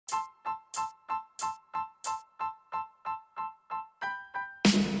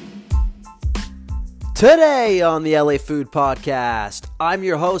Today on the LA Food Podcast, I'm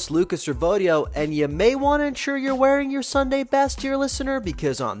your host, Lucas Revodio, and you may want to ensure you're wearing your Sunday best, dear listener,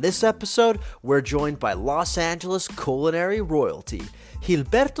 because on this episode, we're joined by Los Angeles culinary royalty.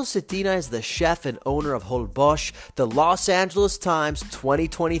 Gilberto Cetina is the chef and owner of Holbox, the Los Angeles Times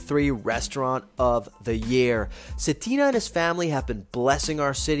 2023 Restaurant of the Year. Cetina and his family have been blessing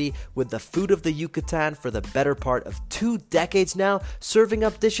our city with the food of the Yucatan for the better part of 2 decades now, serving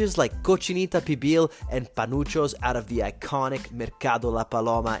up dishes like cochinita pibil and panuchos out of the iconic Mercado La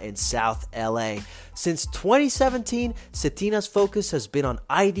Paloma in South LA. Since 2017, Cetina's focus has been on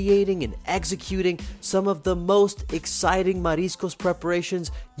ideating and executing some of the most exciting mariscos preparations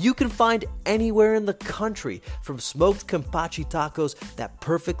you can find anywhere in the country, from smoked campachi tacos that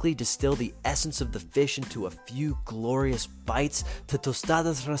perfectly distill the essence of the fish into a few glorious bites to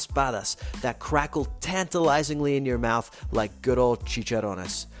tostadas raspadas that crackle tantalizingly in your mouth like good old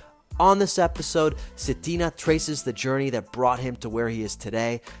chicharrones. On this episode, Cetina traces the journey that brought him to where he is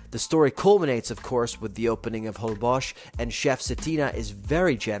today. The story culminates, of course, with the opening of Holbox, and Chef Cetina is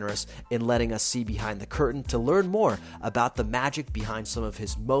very generous in letting us see behind the curtain to learn more about the magic behind some of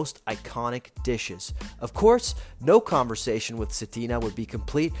his most iconic dishes. Of course, no conversation with Cetina would be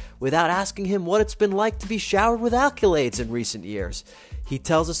complete without asking him what it's been like to be showered with accolades in recent years. He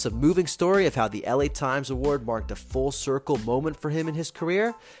tells us a moving story of how the LA Times Award marked a full circle moment for him in his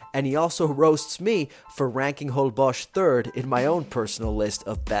career, and he also roasts me for ranking Holbox third in my own personal list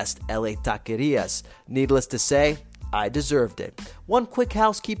of best LA taquerias. Needless to say, I deserved it. One quick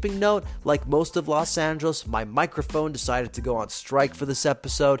housekeeping note, like most of Los Angeles, my microphone decided to go on strike for this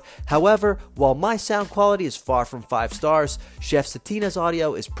episode. However, while my sound quality is far from 5 stars, Chef Cetina's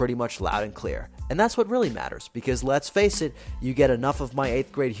audio is pretty much loud and clear. And that's what really matters, because let's face it, you get enough of my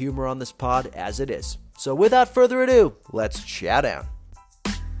 8th grade humor on this pod as it is. So without further ado, let's chat down.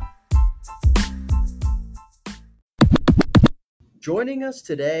 Joining us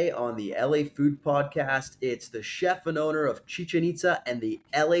today on the LA Food Podcast, it's the chef and owner of Chichen Itza and the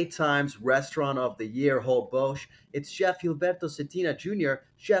LA Times Restaurant of the Year, Holbox. It's Chef Gilberto Cetina Jr.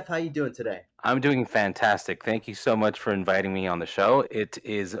 Chef, how you doing today? I'm doing fantastic. Thank you so much for inviting me on the show. It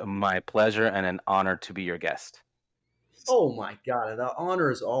is my pleasure and an honor to be your guest. Oh my God, the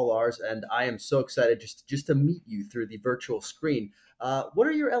honor is all ours, and I am so excited just to meet you through the virtual screen. What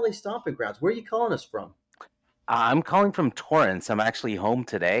are your LA stomping grounds? Where are you calling us from? I'm calling from Torrance. I'm actually home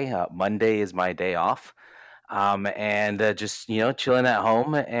today. Monday is my day off, and just chilling at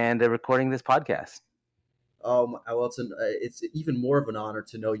home and recording this podcast. Well, it's even more of an honor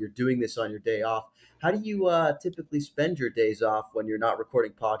to know you're doing this on your day off. How do you typically spend your days off when you're not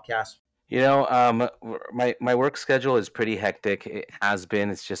recording podcasts? My work schedule is pretty hectic. It has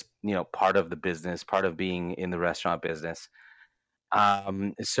been. It's just part of the business, part of being in the restaurant business.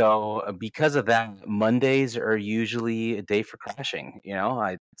 So because of that, Mondays are usually a day for crashing.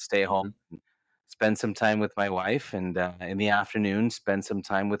 I stay home, spend some time with my wife, and in the afternoon, spend some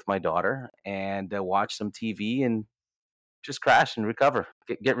time with my daughter, and watch some TV and just crash and recover.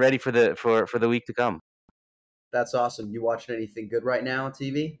 Get ready for the week to come. That's awesome. You watching anything good right now on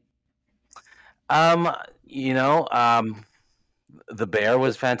TV? Um, you know, um, The Bear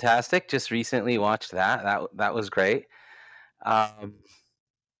was fantastic. Just recently watched that. That was great. Um,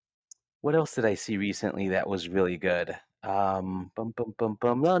 what else did I see recently that was really good? Bum, bum, bum,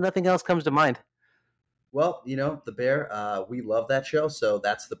 bum. No, nothing else comes to mind. Well, The Bear, we love that show, so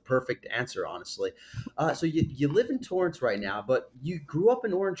that's the perfect answer, honestly. So you live in Torrance right now, but you grew up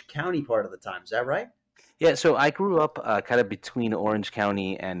in Orange County part of the time. Is that right? Yeah, so I grew up kind of between Orange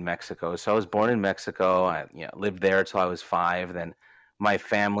County and Mexico. So I was born in Mexico. I lived there till I was 5. Then my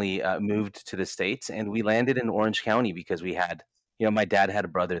family moved to the States, and we landed in Orange County because we had, my dad had a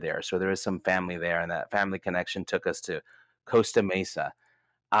brother there. So there was some family there, and that family connection took us to Costa Mesa.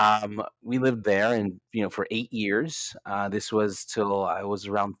 We lived there and, for 8 years. This was till I was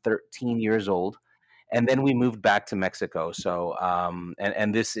around 13 years old. And then we moved back to Mexico. So,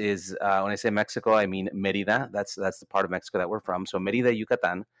 and this is when I say Mexico, I mean Merida. That's the part of Mexico that we're from. So Merida,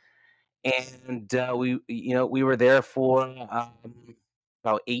 Yucatan, and we were there for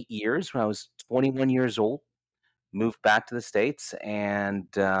about 8 years. When I was 21 years old, moved back to the States, and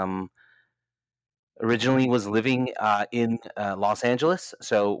originally was living in Los Angeles.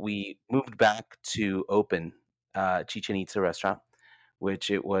 So we moved back to open Chichen Itza restaurant,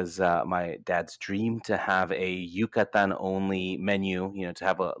 which it was my dad's dream to have a Yucatan only menu, to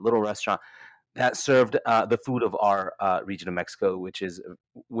have a little restaurant that served the food of our region of Mexico,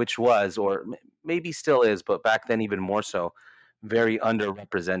 which was, or maybe still is, but back then even more so, very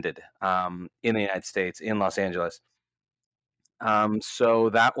underrepresented in the United States, in Los Angeles. So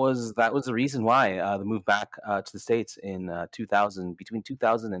that was the reason why the move back to the states in 2000, between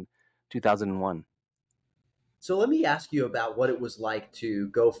 2000 and 2001. So let me ask you about what it was like to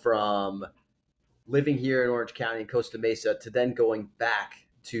go from living here in Orange County in Costa Mesa to then going back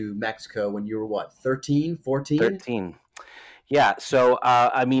to Mexico when you were what, 13, 14? 13. Yeah. So,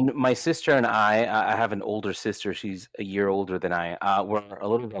 I mean, my sister and I have an older sister. She's a year older than I. We're a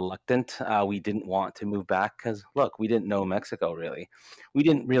little reluctant. We didn't want to move back because, look, we didn't know Mexico really. We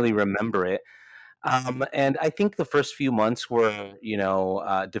didn't really remember it. And I think the first few months were,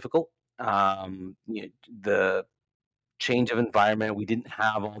 difficult. The change of environment, we didn't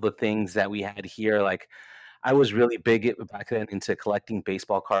have all the things that we had here. Like, I was really big back then into collecting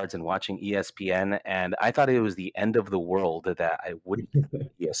baseball cards and watching ESPN, and I thought it was the end of the world that I wouldn't have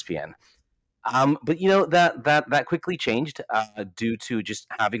ESPN. But that quickly changed due to just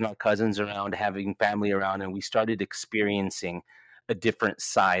having our cousins around, having family around, and we started experiencing a different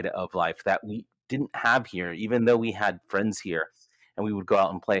side of life that we didn't have here. Even though we had friends here, and we would go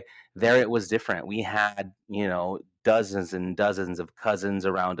out and play, there it was different. We had dozens and dozens of cousins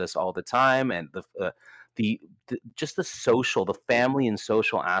around us all the time, and the just the social, the family and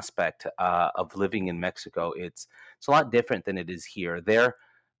social aspect of living in Mexico. It's a lot different than it is here. There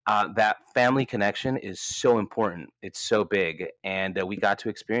that family connection is so important. It's so big, and we got to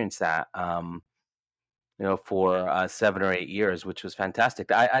experience that, for 7 or 8 years, which was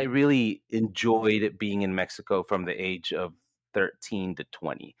fantastic. I really enjoyed being in Mexico from the age of 13 to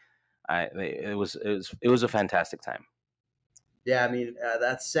 20. It was a fantastic time. Yeah, I mean,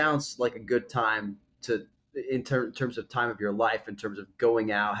 that sounds like a good time to, terms of time of your life, in terms of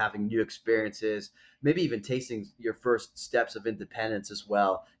going out, having new experiences, maybe even tasting your first steps of independence as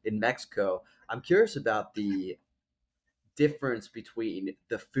well in Mexico. I'm curious about the difference between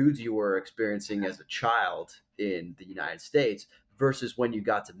the foods you were experiencing as a child in the United States versus when you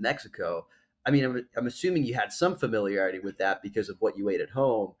got to Mexico. I mean, I'm assuming you had some familiarity with that because of what you ate at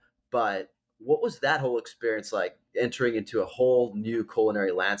home, but what was that whole experience like entering into a whole new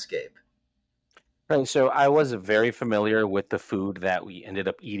culinary landscape? Right, so I was very familiar with the food that we ended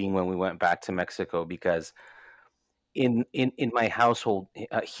up eating when we went back to Mexico because in my household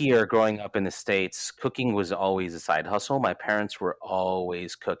here growing up in the states, cooking was always a side hustle. My parents were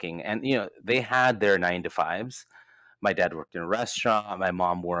always cooking, and they had their 9 to 5s. My dad worked in a restaurant, my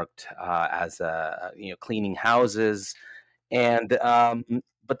mom worked as a cleaning houses, and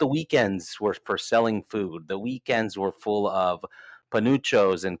but the weekends were for selling food. The weekends were full of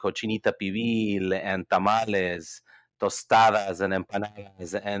panuchos and cochinita pibil and tamales, tostadas and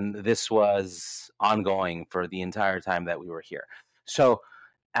empanadas, and this was ongoing for the entire time that we were here. So,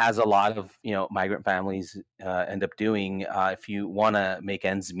 as a lot of migrant families end up doing, if you want to make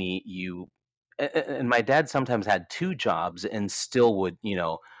ends meet, and my dad sometimes had two jobs and still would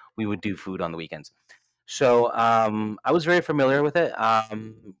we would do food on the weekends. So I was very familiar with it.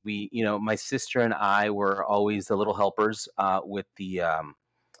 My sister and I were always the little helpers with the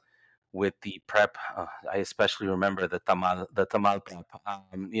prep. I especially remember the tamal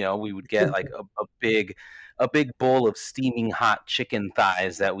prep. We would get like a big bowl of steaming hot chicken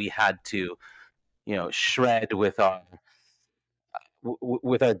thighs that we had to shred with our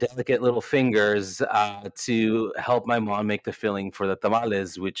delicate little fingers to help my mom make the filling for the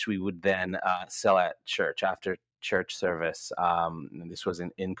tamales, which we would then sell at church after church service. And this was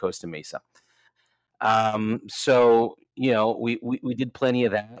in Costa Mesa. So we did plenty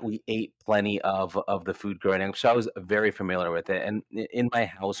of that. We ate plenty of the food growing up, so I was very familiar with it. And in my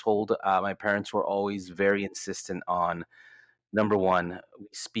household, my parents were always very insistent on, number one, we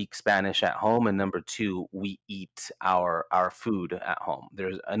speak Spanish at home, and number two, we eat our food at home.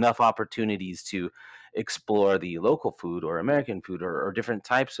 There's enough opportunities to explore the local food or American food or different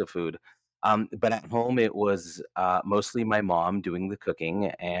types of food. But at home, it was mostly my mom doing the cooking,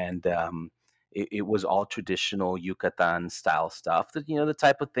 and it was all traditional Yucatan style stuff. The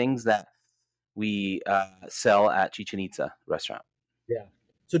type of things that we sell at Chichen Itza restaurant. Yeah.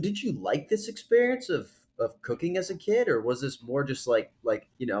 So did you like this experience of cooking as a kid, or was this more just a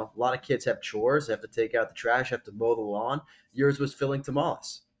lot of kids have chores, have to take out the trash, have to mow the lawn. Yours was filling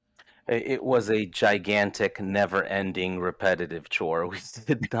tamales. It was a gigantic, never-ending, repetitive chore. We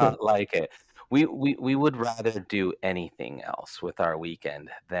did not like it. We would rather do anything else with our weekend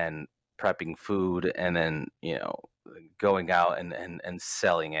than prepping food and then going out and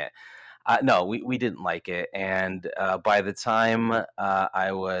selling it. No, we didn't like it. And by the time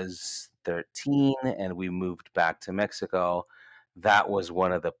I was 13 and we moved back to Mexico, that was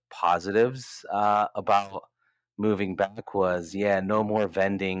one of the positives about moving back was, yeah, no more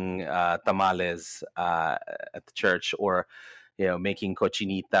vending tamales at the church, or making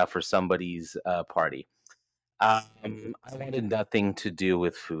cochinita for somebody's party. I wanted nothing to do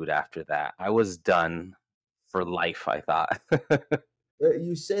with food after that. I was done for life, I thought.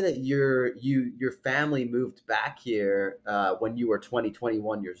 You say that your family moved back here when you were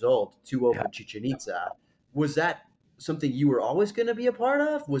 21 years old to Yeah. open Chichen Itza. Was that something you were always going to be a part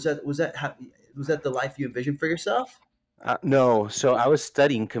of? Was that the life you envisioned for yourself? No, so I was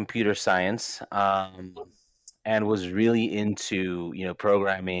studying computer science, and was really into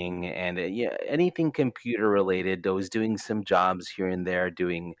programming and yeah, anything computer related. I was doing some jobs here and there,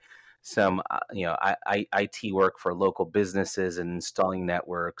 doing some IT work for local businesses and installing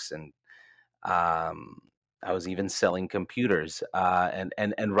networks, and um, I was even selling computers and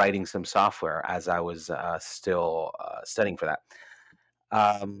writing some software as I was still studying for that.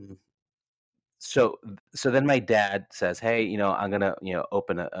 Um, so then my dad says, "Hey, I'm gonna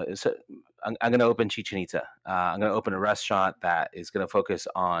open I'm gonna open Chichen Itza. I'm gonna open a restaurant that is gonna focus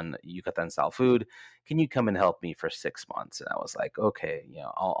on Yucatan style food. Can you come and help me for 6 months?" And I was like, "Okay,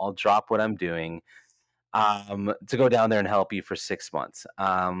 I'll drop what I'm doing to go down there and help you for 6 months."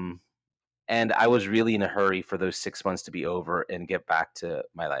 And I was really in a hurry for those 6 months to be over and get back to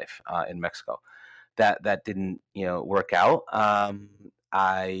my life in Mexico. That didn't work out.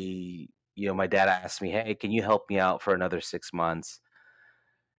 My dad asked me, "Hey, can you help me out for another 6 months?"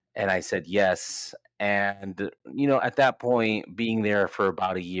 And I said yes. And at that point, being there for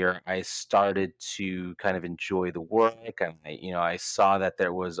about a year, I started to kind of enjoy the work, and I saw that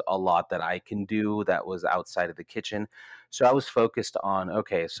there was a lot that I can do that was outside of the kitchen. So I was focused on,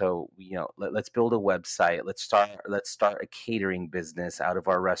 okay, so let's build a website. Let's start a catering business out of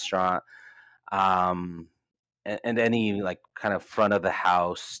our restaurant. Um, and any like kind of front of the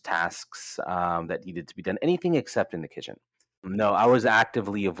house tasks that needed to be done, anything except in the kitchen. No, I was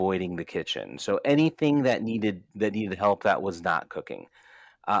actively avoiding the kitchen. So anything that needed help, that was not cooking.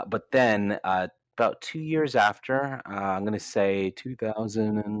 But then about 2 years after, I'm going to say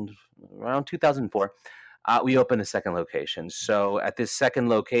 2000 and around 2004, we opened a second location. So at this second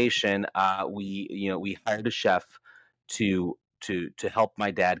location, we hired a chef to help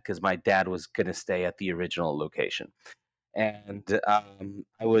my dad, because my dad was going to stay at the original location, and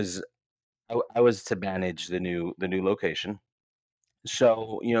I was to manage the new location.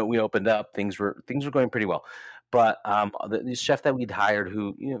 So we opened up, things were going pretty well, but the chef that we'd hired,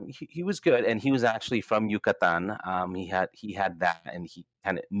 who he was good, and he was actually from Yucatan. He had that, and he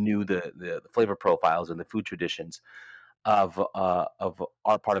kind of knew the flavor profiles and the food traditions of our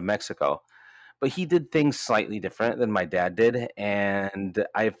part of Mexico, but he did things slightly different than my dad did, and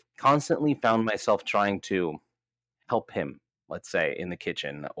I've constantly found myself trying to help him, let's say, in the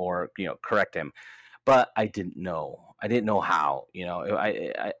kitchen, or correct him, but I didn't know. I didn't know how.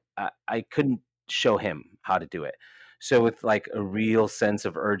 I couldn't show him how to do it. So with like a real sense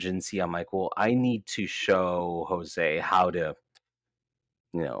of urgency, I'm like, well, I need to show Jose how to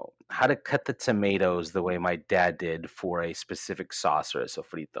cut the tomatoes the way my dad did for a specific sauce or a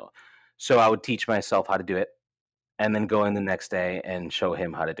sofrito. So I would teach myself how to do it, and then go in the next day and show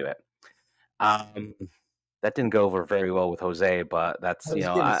him how to do it. Um, that didn't go over very well with Jose, but I that's was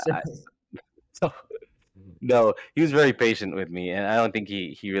going to say. so no, he was very patient with me, and I don't think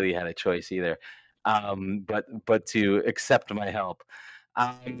he really had a choice either, but to accept my help.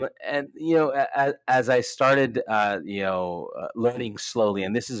 And as I started, learning slowly,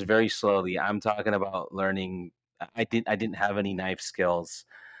 and this is very slowly. I'm talking about learning. I didn't have any knife skills.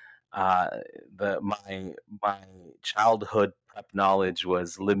 Uh, my childhood prep knowledge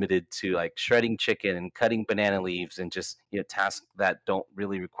was limited to like shredding chicken and cutting banana leaves, and just tasks that don't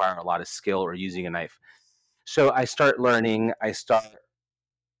really require a lot of skill or using a knife. So I start learning. I start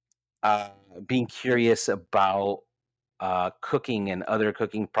uh, being curious about cooking and other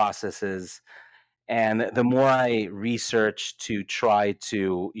cooking processes. And the more I research to try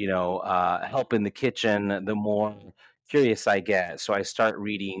to, help in the kitchen, the more curious I get. So I start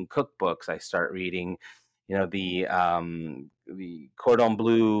reading cookbooks. I start reading, the Cordon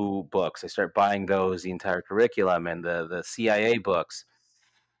Bleu books. I start buying those, the entire curriculum, and the CIA books.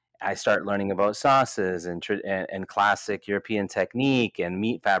 I start learning about sauces and classic European technique, and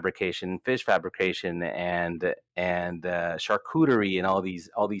meat fabrication, fish fabrication, and charcuterie, and all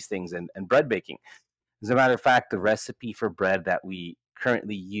these things, and bread baking. As a matter of fact, the recipe for bread that we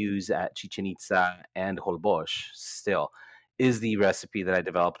currently use at Chichen Itza and Holbox still is the recipe that I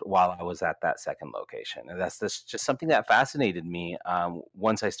developed while I was at that second location, and that's just something that fascinated me.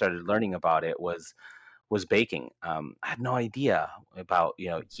 Once I started learning about it, was baking. I had no idea about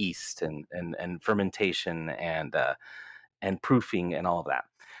yeast and fermentation and proofing and all of that.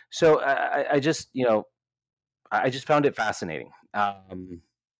 So I just I just found it fascinating.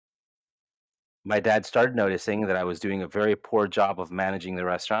 My dad started noticing that I was doing a very poor job of managing the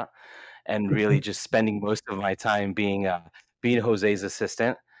restaurant and really just spending most of my time being Jose's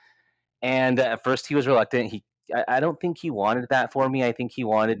assistant. And at first, he was reluctant. I don't think he wanted that for me. I think he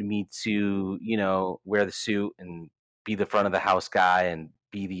wanted me to, wear the suit and be the front of the house guy and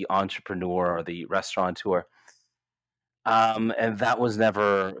be the entrepreneur or the restaurateur. And that was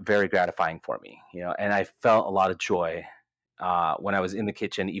never very gratifying for me, and I felt a lot of joy when I was in the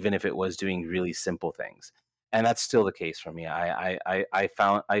kitchen, even if it was doing really simple things. And that's still the case for me. I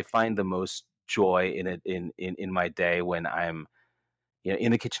find the most joy in it in my day when I'm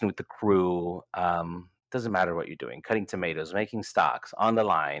in the kitchen with the crew. Doesn't matter what you're doing, cutting tomatoes, making stocks on the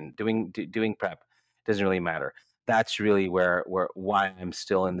line, doing prep. Doesn't really matter. That's really where why I'm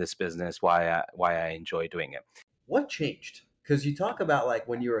still in this business, why I enjoy doing it. What changed? Because you talk about like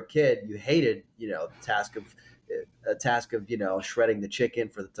when you were a kid, you hated, the task of a task of, shredding the chicken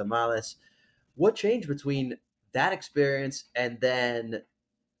for the tamales. What changed between that experience and then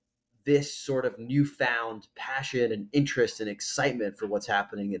this sort of newfound passion and interest and excitement for what's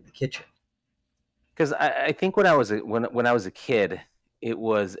happening in the kitchen? Because I think when I was a kid, it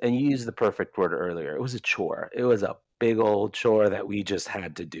was, and you used the perfect word earlier. It was a chore. It was a big old chore that we just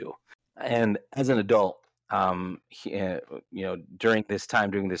had to do. And as an adult, during this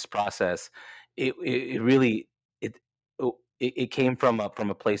time, during this process, it really it came from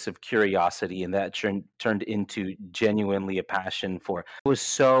a place of curiosity, and that turned into genuinely a passion for. I was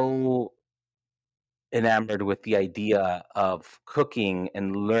so enamored with the idea of cooking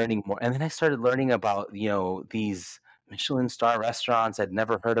and learning more. And then I started learning about, these Michelin star restaurants. I'd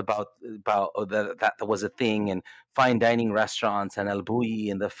never heard about that was a thing, and fine dining restaurants and El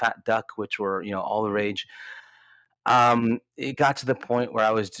Bulli and the Fat Duck, which were, all the rage. It got to the point where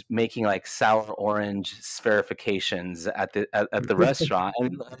I was making like sour orange spherifications at the restaurant,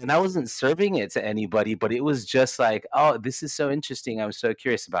 and I wasn't serving it to anybody, but it was just like, oh, this is so interesting. I was so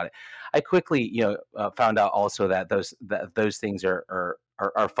curious about it. I quickly, found out also that those things are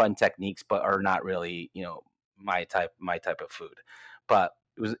fun techniques, but are not really, my type of food. But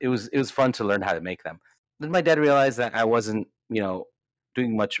it was fun to learn how to make them. Then my dad realized that I wasn't,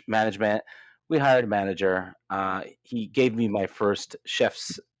 doing much management. We hired a manager. He gave me my first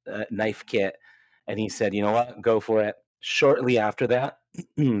chef's knife kit, and he said, "You know what? Go for it." Shortly after that,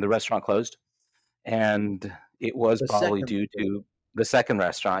 the restaurant closed, and it was The probably second, due to the second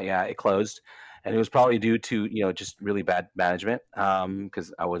restaurant. Yeah, it closed, and it was probably due to just really bad management,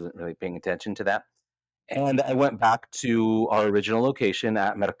 because I wasn't really paying attention to that. And I went back to our original location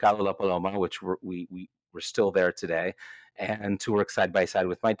at Mercado La Paloma, which we're still there today, and to work side by side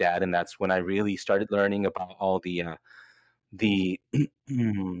with my dad. And that's when I really started learning about all the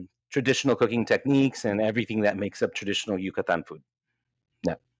traditional cooking techniques and everything that makes up traditional Yucatan food.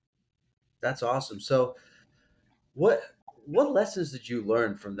 Yeah. that's awesome. So what what lessons did you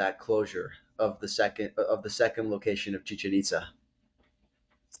learn from that closure of the second location of Chichen Itza?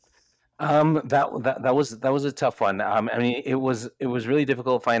 That was a tough one. I mean, it was really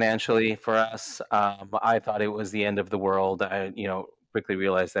difficult financially for us. I thought it was the end of the world. I quickly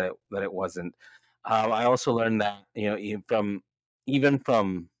realized that it wasn't. I also learned that even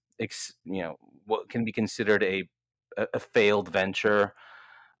from what can be considered a failed venture,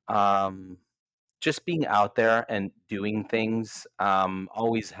 um, just being out there and doing things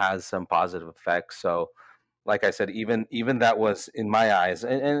always has some positive effects. So like I said, even that was in my eyes,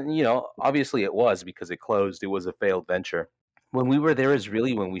 and obviously it was because it closed. It was a failed venture. When we were there is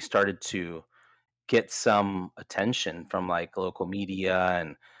really when we started to get some attention from like local media,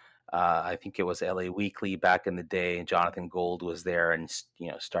 and I think it was LA Weekly back in the day. Jonathan Gold was there and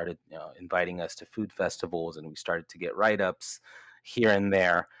started inviting us to food festivals, and we started to get write ups here and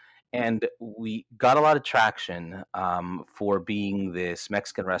there. And we got a lot of traction for being this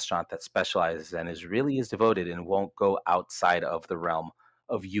Mexican restaurant that specializes and is devoted and won't go outside of the realm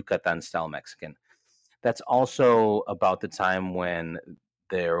of Yucatan style Mexican. That's also about the time when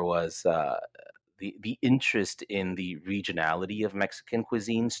there was the interest in the regionality of Mexican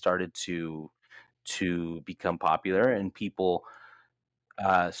cuisine started to become popular, and people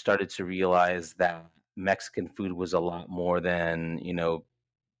started to realize that Mexican food was a lot more than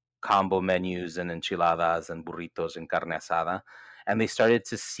combo menus and enchiladas and burritos and carne asada, and they started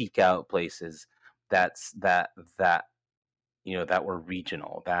to seek out places that's that were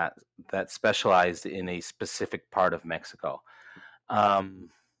regional, that specialized in a specific part of Mexico. Um,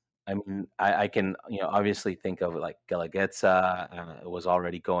 I mean, I can obviously think of like Guelaguetza was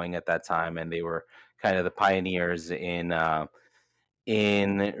already going at that time, and they were kind of the pioneers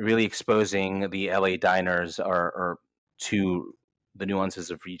in really exposing the LA diners or to the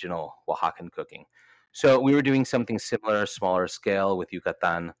nuances of regional Oaxacan cooking. So we were doing something similar, smaller scale with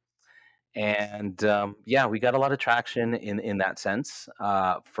Yucatan, and yeah, we got a lot of traction in that sense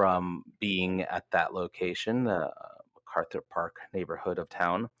from being at that location, the MacArthur Park neighborhood of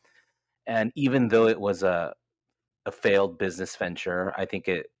town. And even though it was a failed business venture, I think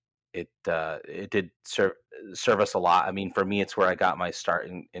it did serve us a lot. I mean, for me, it's where I got my start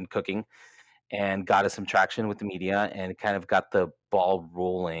in cooking and got us some traction with the media and kind of got the ball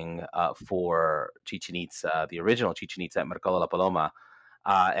rolling for Chichen Itza, the original Chichen Itza at Mercado La Paloma,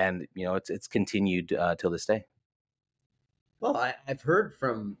 and it's continued till this day. Well, I've heard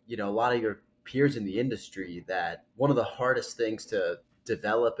from a lot of your peers in the industry that one of the hardest things to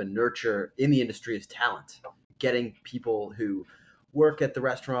develop and nurture in the industry is talent. Getting people who work at the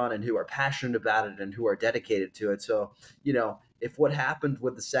restaurant and who are passionate about it and who are dedicated to it. So, if what happened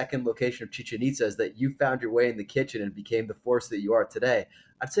with the second location of Chichen Itza is that you found your way in the kitchen and became the force that you are today,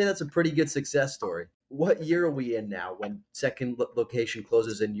 I'd say that's a pretty good success story. What year are we in now when second location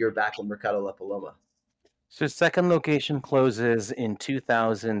closes and you're back in Mercado La Paloma? So second location closes in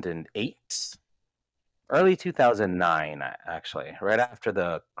 2008, early 2009, actually, right after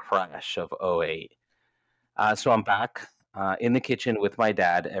the crash of '08. So I'm back in the kitchen with my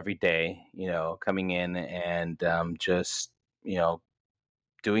dad every day, coming in and just, you know,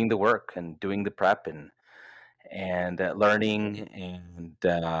 doing the work and doing the prep and learning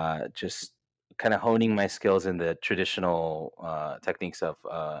and just kind of honing my skills in the traditional techniques of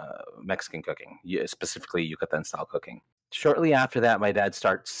Mexican cooking, specifically Yucatan style cooking. Shortly after that, my dad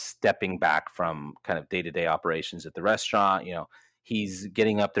starts stepping back from kind of day to day operations at the restaurant. He's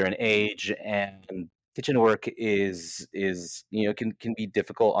getting up there in age, and kitchen work is can be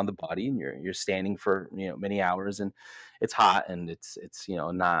difficult on the body, and you're standing for many hours, and it's hot, and it's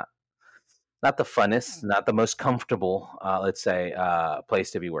not the funnest, not the most comfortable, let's say,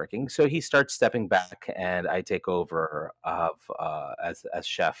 place to be working. So he starts stepping back, and I take over as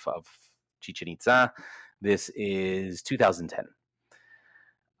chef of Chichen Itza. This is 2010.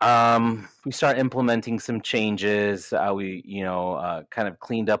 We start implementing some changes. We, kind of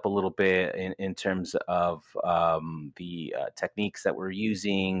cleaned up a little bit in terms of the techniques that we're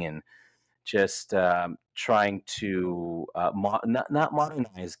using and just trying to not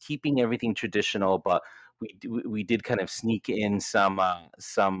modernize, keeping everything traditional, but we did kind of sneak in some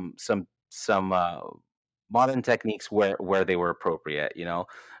modern techniques where they were appropriate.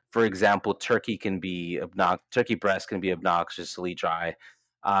 For example, turkey breast can be obnoxiously dry.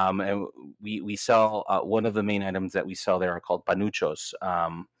 And we sell one of the main items that we sell there are called panuchos.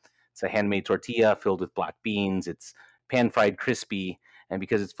 It's a handmade tortilla filled with black beans. It's pan fried crispy, and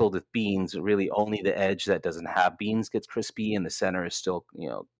because it's filled with beans, really only the edge that doesn't have beans gets crispy, and the center is still,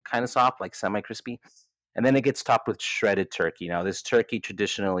 kind of soft, like semi crispy. And then it gets topped with shredded turkey. Now, this turkey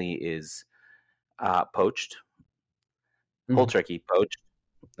traditionally is poached, whole Mhm. turkey poached.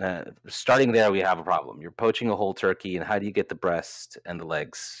 Starting there, we have a problem. You're poaching a whole turkey, and how do you get the breast and the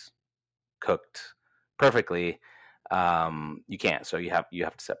legs cooked perfectly? You can't. So you have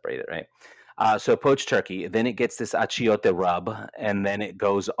to separate it, right? So poached turkey, then it gets this achiote rub, and then it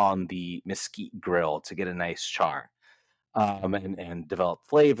goes on the mesquite grill to get a nice char, and develop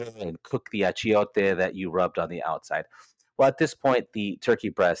flavor and cook the achiote that you rubbed on the outside. Well, at this point, the turkey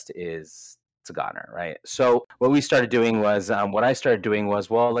breast is it's a goner, right? So what I started doing was,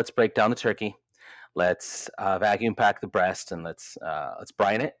 well, let's break down the turkey, let's vacuum pack the breast, and let's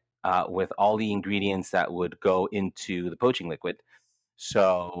brine it with all the ingredients that would go into the poaching liquid.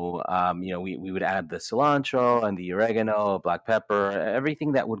 So, we would add the cilantro and the oregano, black pepper,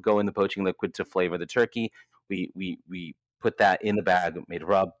 everything that would go in the poaching liquid to flavor the turkey. We put that in the bag, made a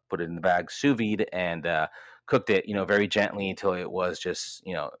rub, put it in the bag, sous vide, and cooked it, very gently until it was just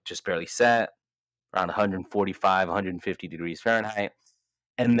barely set, around 145, 150 degrees Fahrenheit.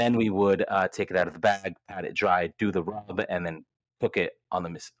 And then we would take it out of the bag, pat it dry, do the rub, and then cook it on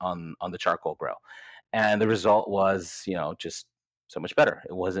the charcoal grill. And the result was, just so much better.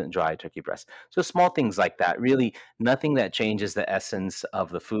 It wasn't dry turkey breast. So small things like that. Really, nothing that changes the essence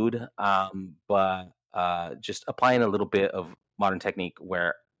of the food, but just applying a little bit of modern technique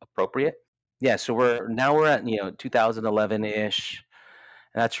where appropriate. Yeah. So we're at 2011 ish.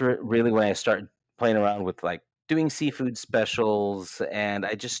 And that's really when I start playing around with like doing seafood specials, and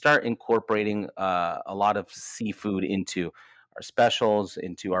I just start incorporating a lot of seafood into our specials,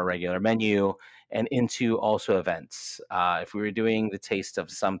 into our regular menu, and into also events. If we were doing the taste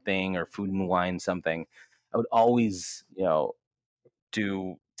of something or food and wine something, I would always,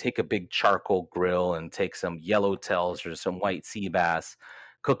 do take a big charcoal grill and take some yellowtails or some white sea bass,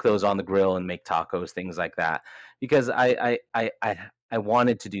 cook those on the grill and make tacos, things like that. Because I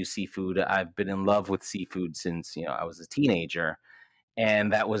wanted to do seafood. I've been in love with seafood since I was a teenager,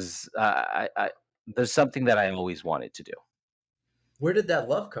 and that was there's something that I always wanted to do. Where did that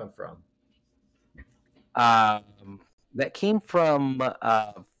love come from? That came from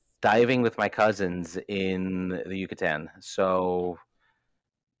diving with my cousins in the Yucatan. So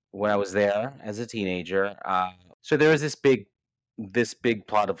when I was there as a teenager, so there was this big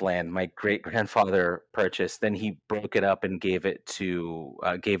plot of land my great grandfather purchased. Then he broke it up and gave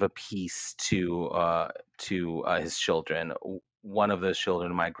a piece to his children. One of those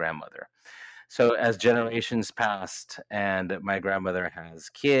children, my grandmother. So as generations passed and my grandmother has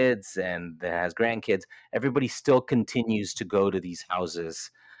kids and has grandkids, everybody still continues to go to these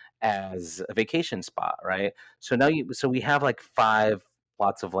houses as a vacation spot, right? So we have like five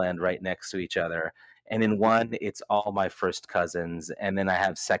plots of land right next to each other. And in one, it's all my first cousins, and then I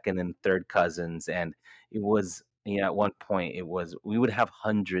have second and third cousins. And it was, at one point, we would have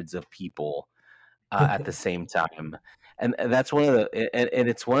hundreds of people at the same time. And that's one of and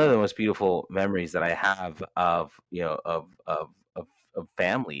it's one of the most beautiful memories that I have of of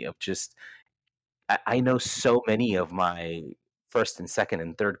family, of just I know so many of my first and second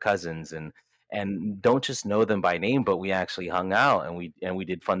and third cousins, and don't just know them by name, but we actually hung out and we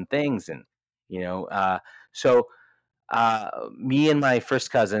did fun things. And you know so me and my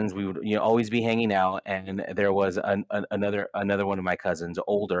first cousins, we would always be hanging out, and there was another one of my cousins,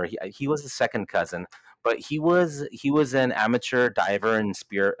 older. He was a second cousin, but he was an amateur diver and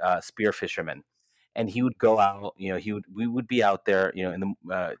spear fisherman, and he would go out. We would be out there, in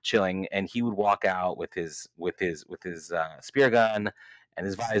the chilling, and he would walk out with his spear gun and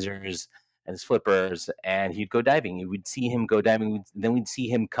his visors and his flippers, and he'd go diving. You would see him go diving, then we'd see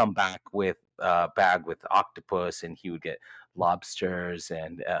him come back with a bag with octopus, and he would get lobsters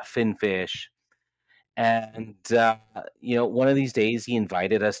and finfish. And one of these days, he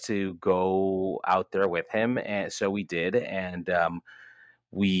invited us to go out there with him, and so we did. And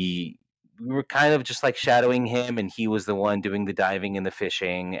we we were kind of just like shadowing him, and he was the one doing the diving and the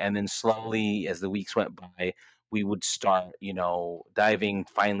fishing. And then slowly, as the weeks went by, we would start, diving.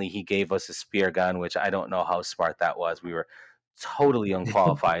 Finally, he gave us a spear gun, which I don't know how smart that was. We were totally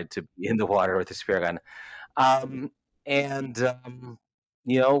unqualified to be in the water with a spear gun. Um, and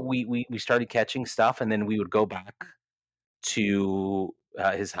we started catching stuff, and then we would go back to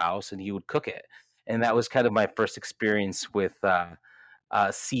his house, and he would cook it. And that was kind of my first experience with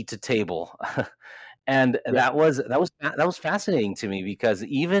sea to table. And Yeah. that was fascinating to me, because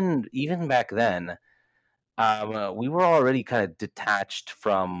even back then, we were already kind of detached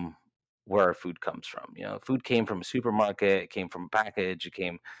from where our food comes from. Food came from a supermarket, it came from a package, it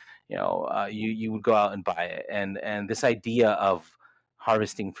came, you would go out and buy it, and this idea of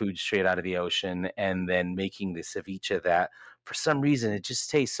harvesting food straight out of the ocean and then making the ceviche that, for some reason, it just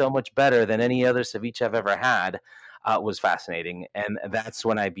tastes so much better than any other ceviche I've ever had, was fascinating. And that's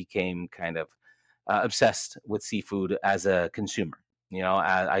when I became kind of obsessed with seafood as a consumer.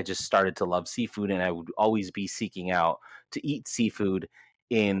 I just started to love seafood, and I would always be seeking out to eat seafood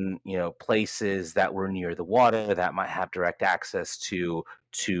in places that were near the water, that might have direct access to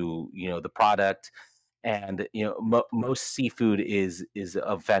the product. And most seafood is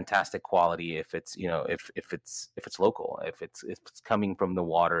of fantastic quality if it's if it's local, if it's coming from the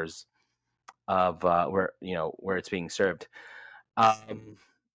waters of where it's being served. Um,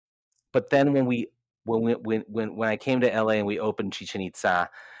 but then when I came to LA and we opened Chichen Itza,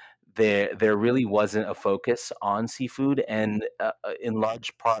 there really wasn't a focus on seafood, and in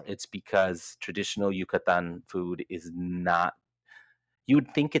large part it's because traditional Yucatan food is not. You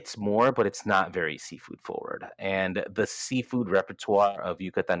would think it's more, but it's not very seafood forward. And the seafood repertoire of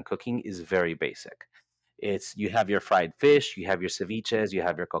Yucatan cooking is very basic. You have your fried fish, you have your ceviches, you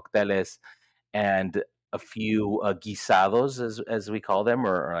have your cocteles, and a few guisados, as we call them,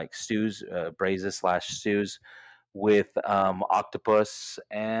 or like stews, braises slash stews with octopus,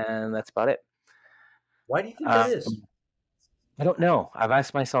 and that's about it. Why do you think that Um, is? I don't know. I've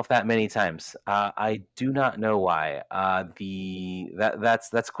asked myself that many times. I do not know why.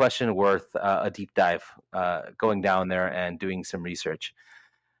 That's a question worth a deep dive, going down there and doing some research.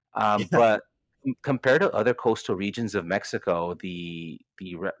 Yeah. But compared to other coastal regions of Mexico, the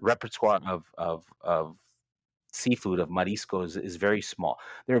repertoire of seafood, of mariscos, is very small.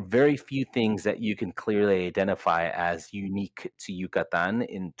 There are very few things that you can clearly identify as unique to Yucatan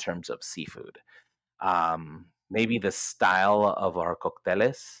in terms of seafood. Maybe the style of our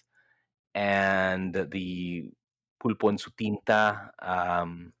cocteles and the pulpo en su tinta,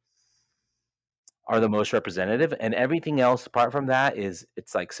 are the most representative, and everything else apart from that is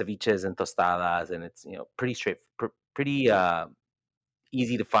it's like ceviches and tostadas, and it's pretty pretty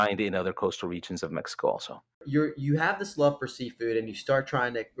easy to find in other coastal regions of Mexico also. You have this love for seafood, and you start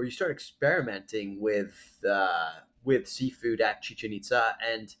trying to, or you start experimenting with seafood at Chichen Itza.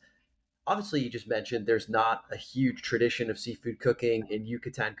 And obviously, you just mentioned there's not a huge tradition of seafood cooking in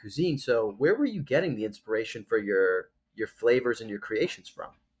Yucatan cuisine. So where were you getting the inspiration for your flavors and your creations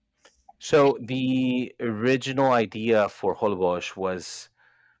from? So the original idea for Holbox was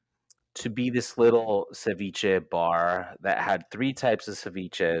to be this little ceviche bar that had three types of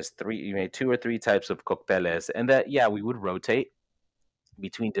ceviches, two or three types of cocteles, and that yeah, we would rotate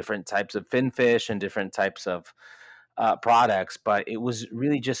between different types of fin fish and different types of products, but it was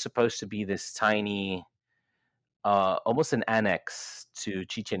really just supposed to be this tiny, almost an annex to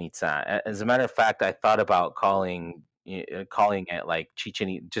Chichen Itza. As a matter of fact, I thought about calling it like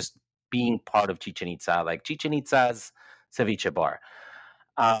just being part of Chichen Itza, like Chichen Itza's ceviche bar.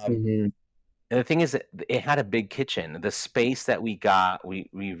 Um, Hmm. and the thing is, that it had a big kitchen. The space that we got, we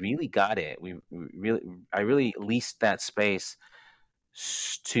really got it. I really leased that space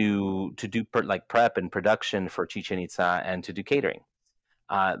to do like prep and production for Chichen Itza and to do catering.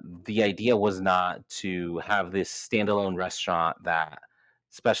 The idea was not to have this standalone restaurant that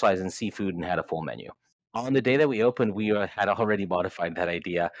specialized in seafood and had a full menu. On the day that we opened, we had already modified that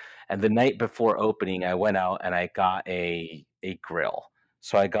idea, and the night before opening, I went out and I got a grill.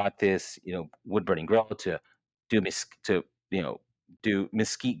 So I got this, wood burning grill to do to do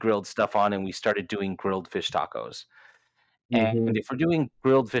mesquite grilled stuff on, and we started doing grilled fish tacos. And Hmm. if we're doing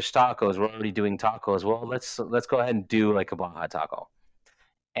grilled fish tacos, we're already doing tacos. Well, let's go ahead and do like a Baja taco.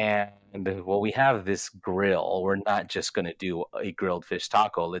 And well, we have this grill. We're not just going to do a grilled fish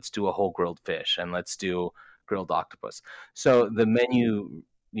taco. Let's do a whole grilled fish and let's do grilled octopus. So the menu,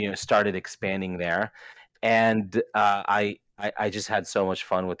 started expanding there, and I just had so much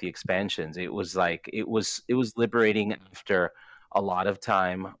fun with the expansions. It was like it was liberating after a lot of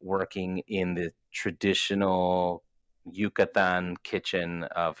time working in the traditional Yucatan kitchen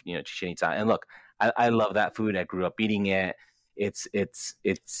of Chichen Itza. And look, I love that food. I grew up eating it. It's there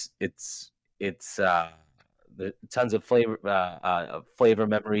tons of flavor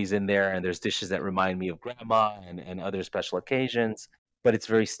memories in there, and there's dishes that remind me of grandma and other special occasions. But it's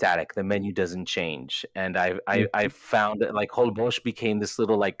very static. The menu doesn't change, and I found that like Holbox became this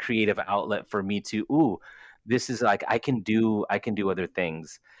little like creative outlet for me to this is like I can do other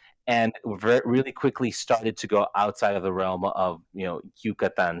things, and really quickly started to go outside of the realm of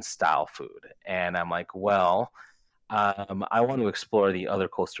Yucatan style food, and I'm like, well, I want to explore the other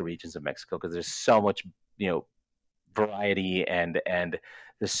coastal regions of Mexico because there's so much, you know, variety and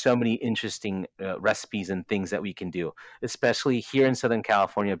there's so many interesting recipes and things that we can do, especially here in Southern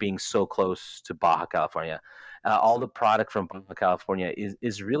California, being so close to Baja California. All the product from Baja California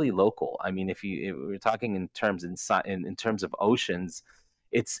is really local. I mean, if we're talking in terms in terms of oceans,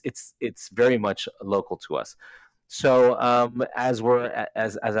 it's very much local to us. So as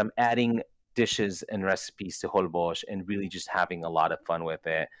I'm adding dishes and recipes to Holbox and really just having a lot of fun with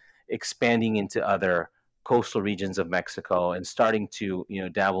it, expanding into other coastal regions of Mexico and starting to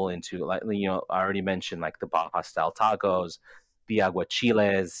dabble into, like, I already mentioned, like the Baja style tacos, the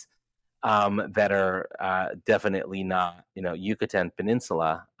aguachiles, that are definitely not Yucatan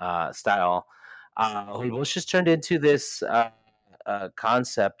Peninsula style. Holbox just turned into this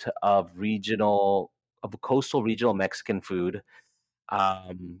concept of coastal regional Mexican food,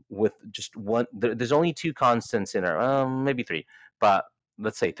 with just there's only two constants in our, maybe three, but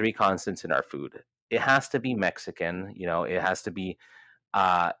let's say three constants in our food. It has to be Mexican. It has to be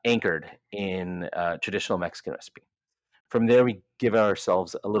anchored in traditional Mexican recipe. From there, we give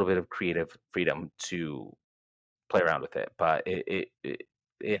ourselves a little bit of creative freedom to play around with it, but it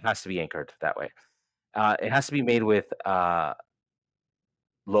has to be anchored that way. It has to be made with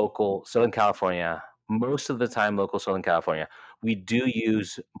local Southern California. Most of the time, local Southern California. We do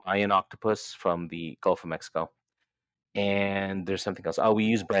use Mayan octopus from the Gulf of Mexico, and there's something else. Oh, we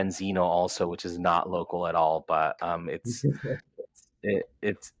use branzino also, which is not local at all, but it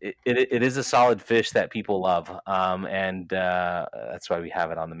is a solid fish that people love, and that's why we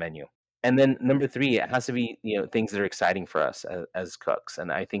have it on the menu. And then number three, it has to be things that are exciting for us as cooks,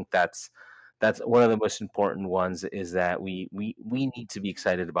 and I think that's one of the most important ones, is that we need to be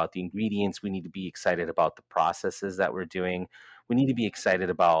excited about the ingredients. We need to be excited about the processes that we're doing. We need to be excited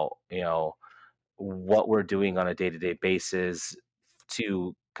about what we're doing on a day-to-day basis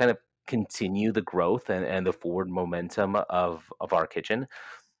to kind of continue the growth and the forward momentum of our kitchen.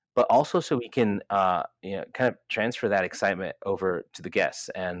 but also so we can kind of transfer that excitement over to the guests.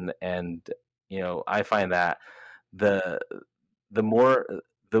 And I find that the the more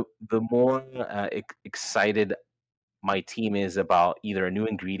the more excited my team is about either a new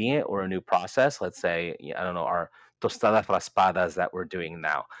ingredient or a new process. Let's say, I don't know, our tostada raspadas that we're doing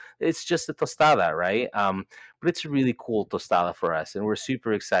now. It's just a tostada, right? But it's a really cool tostada for us, and we're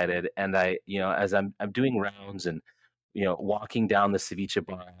super excited. And as I'm doing rounds and walking down the ceviche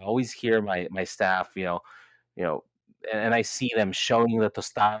bar, I always hear my staff, you know, and I see them showing the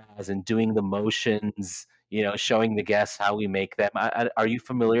tostadas and doing the motions, showing the guests how we make them. Are you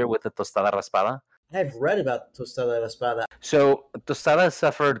familiar with the tostada raspada? I've read about tostada de la espada. So tostada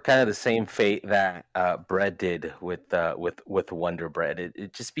suffered kind of the same fate that bread did with Wonder Bread.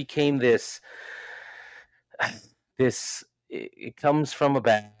 It just became this. It comes from a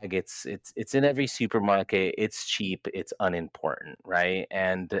bag. It's in every supermarket. It's cheap. It's unimportant, right?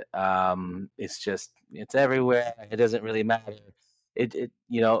 And it's everywhere. It doesn't really matter. The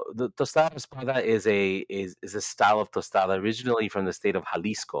tostada espada is a style of tostada originally from the state of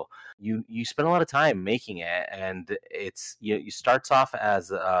Jalisco. You spend a lot of time making it, and you starts off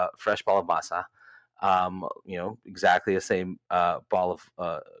as a fresh ball of masa, exactly the same ball of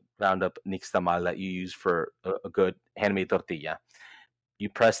ground up nixtamal that you use for a good handmade tortilla. You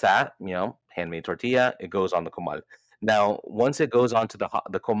press that, handmade tortilla, it goes on the comal. Now, once it goes onto the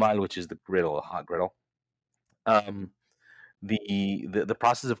comal, which is the griddle, a hot griddle, um, the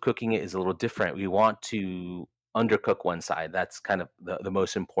process of cooking it is a little different. We want to undercook one side. That's kind of the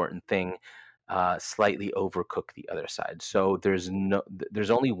most important thing. Slightly overcook the other side. So there's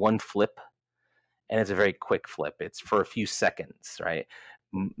only one flip, and it's a very quick flip. It's for a few seconds, right?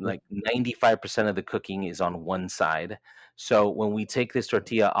 Like 95% of the cooking is on one side. So when we take this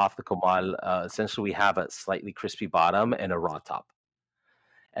tortilla off the comal, essentially we have a slightly crispy bottom and a raw top.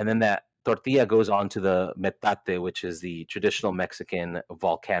 And then that tortilla goes on to the metate, which is the traditional Mexican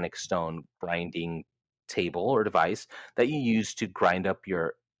volcanic stone grinding table or device that you use to grind up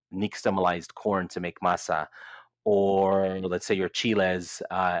your nixtamalized corn to make masa, or let's say your chiles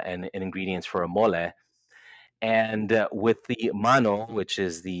and ingredients for a mole. And with the mano, which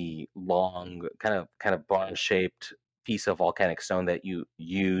is the long kind of bar shaped piece of volcanic stone that you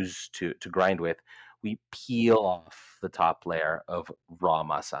use to grind with, we peel off the top layer of raw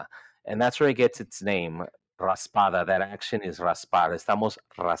masa, and that's where it gets its name, raspada. That action is raspar. Estamos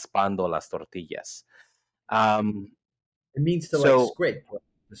raspando las tortillas. Um, It means to like so scrape,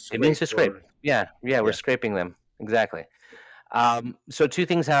 to it means to scrape, scrape. or Yeah, yeah, we're yeah. scraping them exactly. So two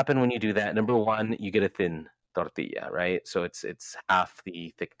things happen when you do that. Number one, you get a thin tortilla, right? So it's half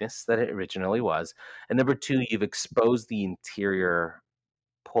the thickness that it originally was. And number two, you've exposed the interior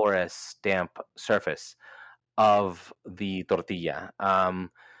porous, damp surface of the tortilla.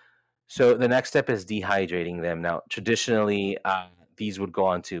 So the next step is dehydrating them. Now, traditionally, these would go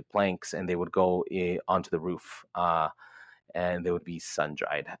onto planks and they would go onto the roof. And they would be sun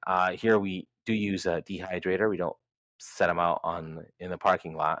dried. Here we do use a dehydrator. We don't set them out on in the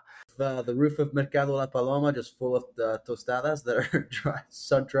parking lot. The roof of Mercado La Paloma just full of the tostadas that are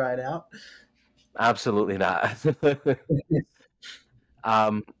sun dried out. Absolutely not.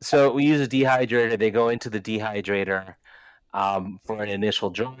 So we use a dehydrator. They go into the dehydrator for an initial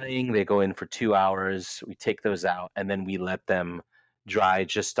drying. They go in for 2 hours. We take those out, and then we let them dry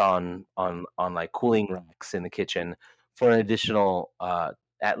just on like cooling racks in the kitchen for an additional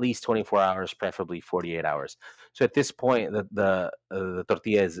at least 24 hours, preferably 48 hours. So at this point, the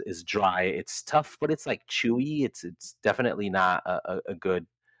tortilla is dry. It's tough, but it's like chewy. It's definitely not a good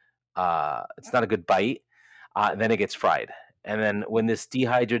it's not a good bite. Then it gets fried, and then when this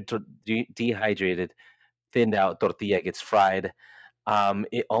dehydrated, thinned out tortilla gets fried,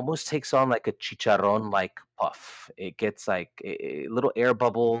 it almost takes on like a chicharron like puff. It gets like little air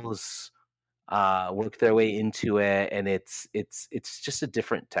bubbles work their way into it, and it's just a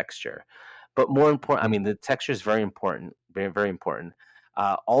different texture. But more important, I mean, the texture is very important, very very important.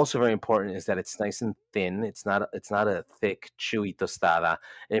 Also, very important is that it's nice and thin. It's not a thick, chewy tostada.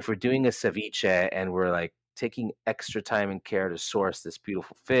 And if we're doing a ceviche and we're like taking extra time and care to source this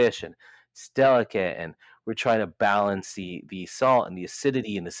beautiful fish, and it's delicate, and we're trying to balance the salt and the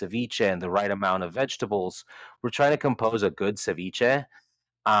acidity and the ceviche and the right amount of vegetables, we're trying to compose a good ceviche.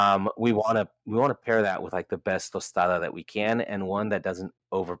 We want to pair that with like the best tostada that we can, and one that doesn't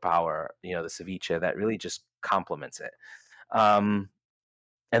overpower the ceviche, that really just complements it. um,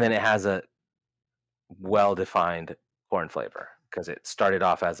 and then it has a well defined corn flavor because it started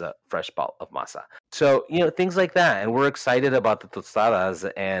off as a fresh ball of masa. So things like that, and we're excited about the tostadas.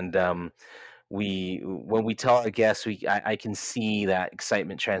 And we when we tell our guests, I can see that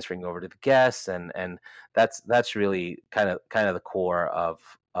excitement transferring over to the guests, and that's really kind of the core of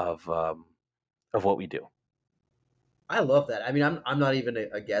what we do. I love that. I mean, I'm not even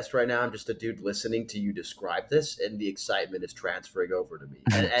a guest right now. I'm just a dude listening to you describe this, and the excitement is transferring over to me.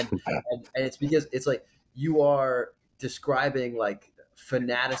 And it's because it's like you are describing like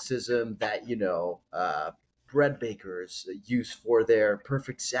fanaticism that bread bakers use for their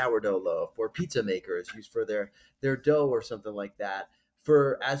perfect sourdough loaf, or pizza makers use for their dough or something like that.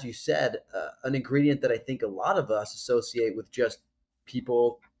 For, as you said, an ingredient that I think a lot of us associate with just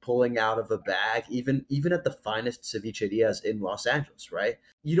people pulling out of a bag, even at the finest cevicherias in Los Angeles, right?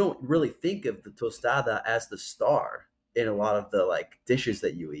 You don't really think of the tostada as the star in a lot of the like dishes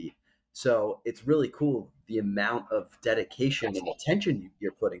that you eat. So it's really cool the amount of dedication and attention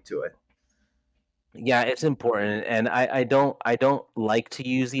you're putting to it. Yeah, it's important, and I don't like to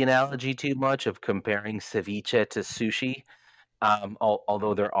use the analogy too much of comparing ceviche to sushi.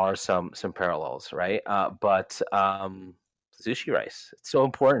 Although there are some parallels, right? But sushi rice, it's so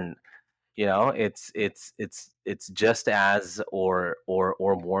important. It's just as or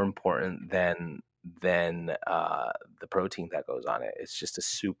more important than the protein that goes on it. It's just a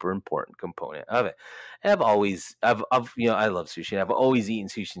super important component of it. And I love sushi. And I've always eaten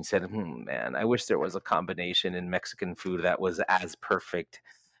sushi and said, man, I wish there was a combination in Mexican food that was as perfect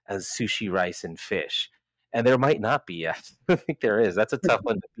as sushi, rice, and fish. And there might not be yet. I think there is. That's a tough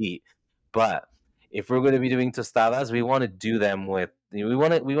one to beat. But if we're going to be doing tostadas, we want to do them with we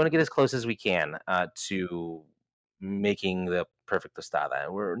want to get as close as we can to making the perfect tostada.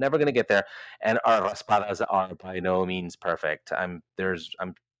 And we're never going to get there, and our raspadas are by no means perfect. There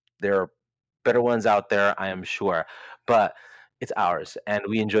are better ones out there, I am sure, but it's ours, and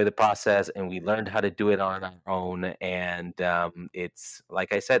we enjoy the process, and we learned how to do it on our own. And it's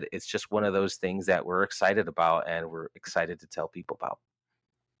like I said, it's just one of those things that we're excited about, and we're excited to tell people about.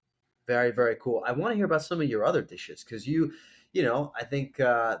 Very, very cool. I want to hear about some of your other dishes because I think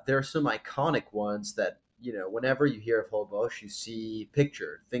there are some iconic ones that, whenever you hear of Holbox, you see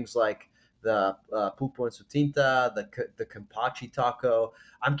pictured things like the pulpo en su tinta, the kampachi taco.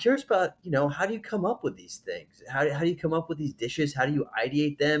 I'm curious about, how do you come up with these things? How do you come up with these dishes? How do you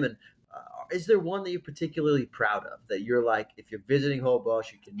ideate them? And is there one that you're particularly proud of that you're like, if you're visiting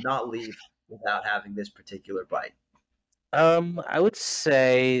Holbox, you cannot leave without having this particular bite? I would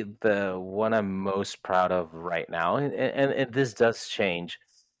say the one I'm most proud of right now, and this does change,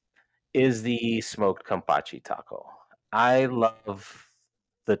 is the smoked kampachi taco. I love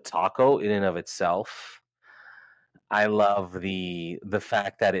the taco in and of itself. I love the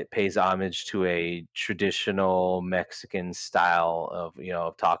fact that it pays homage to a traditional Mexican style of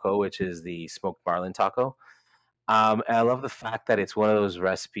taco, which is the smoked marlin taco. And I love the fact that it's one of those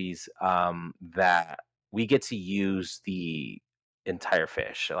recipes that we get to use the entire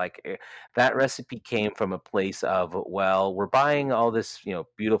fish. That recipe came from a place of, well, we're buying all this,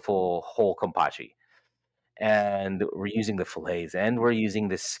 beautiful whole kampachi, and we're using the fillets, and we're using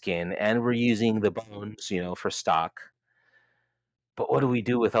the skin, and we're using the bones, for stock. But what do we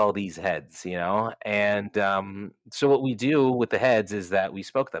do with all these heads, And so what we do with the heads is that we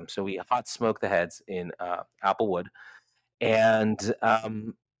smoke them. So we hot smoke the heads in apple wood, and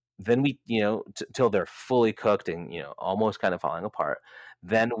then we till they're fully cooked and almost kind of falling apart.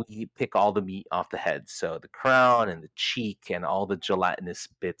 Then we pick all the meat off the head, so the crown and the cheek and all the gelatinous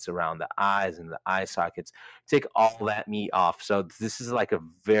bits around the eyes and the eye sockets. Take all that meat off. So this is like a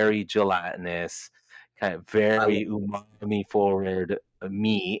very gelatinous, kind of I very umami forward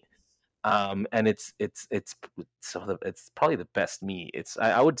meat. And it's probably the best meat.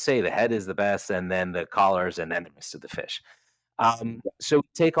 I would say the head is the best, and then the collars, and then the rest of the fish. So we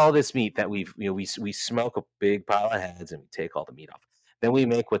take all this meat that we smoke a big pile of heads, and we take all the meat off. Then we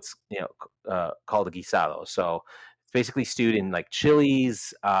make what's called a guisado. So it's basically stewed in like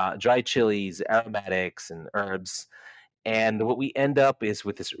chilies, dried chilies, aromatics, and herbs. And what we end up is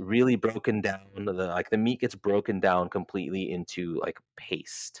with this really broken down. The meat gets broken down completely into like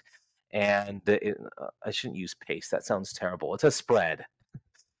paste. And I shouldn't use paste. That sounds terrible. It's a spread.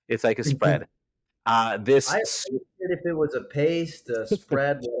 It's like a spread. This I understood if it was a paste, a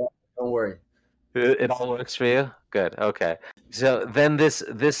spread, whatever, don't worry. It all works for you? Good. Okay. So then this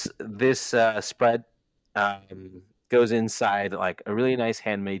spread goes inside like a really nice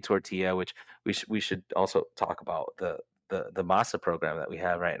handmade tortilla, which we should also talk about the masa program that we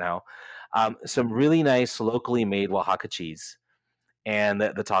have right now. Some really nice locally made Oaxaca cheese, and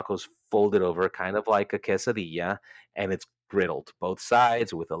the tacos folded over kind of like a quesadilla, and it's griddled both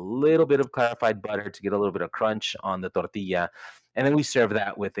sides with a little bit of clarified butter to get a little bit of crunch on the tortilla. and then we serve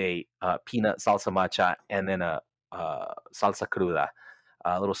that with a peanut salsa macha and then a salsa cruda,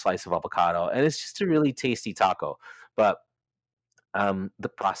 a little slice of avocado, and it's just a really tasty taco. But the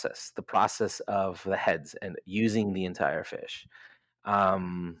process of the heads and using the entire fish,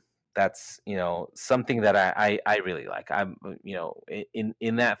 um, that's something that I really like. I'm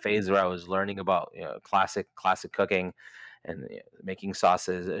in that phase where I was learning about classic cooking and making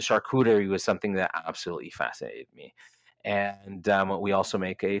sauces. Charcuterie was something that absolutely fascinated me, and we also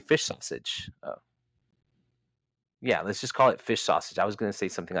make a fish sausage. Yeah, let's just call it fish sausage. I was going to say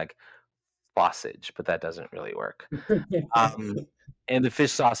something like sausage, but that doesn't really work. Um, and the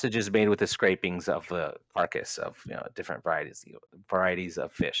fish sausage is made with the scrapings of the carcass of different varieties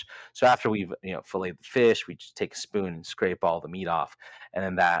of fish. So after we've filleted the fish, we just take a spoon and scrape all the meat off, and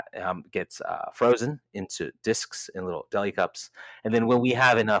then that gets frozen into discs in little deli cups. And then when we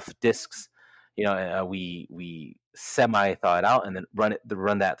have enough discs, we semi thaw it out and then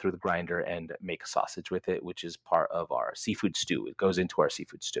run that through the grinder and make a sausage with it, which is part of our seafood stew. It goes into our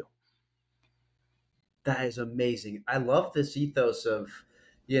seafood stew. That is amazing. I love this ethos of,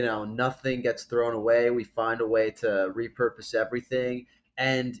 nothing gets thrown away. We find a way to repurpose everything.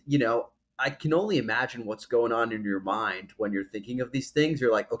 And, I can only imagine what's going on in your mind when you're thinking of these things.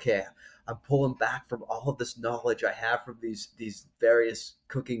 You're like, okay, I'm pulling back from all of this knowledge I have from these various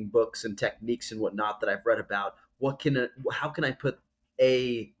cooking books and techniques and whatnot that I've read about. How can I put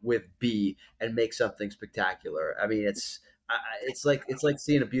A with B and make something spectacular? I mean, it's like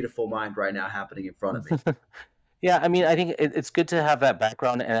seeing a beautiful mind right now happening in front of me. Yeah, I mean, I think it's good to have that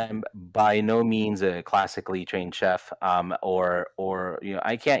background, and I'm by no means a classically trained chef, or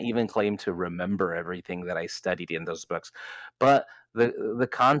I can't even claim to remember everything that I studied in those books, but the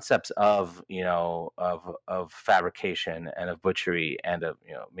concepts of of fabrication and of butchery and of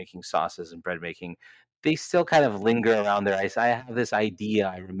making sauces and bread making, they still kind of linger around there. I have this idea,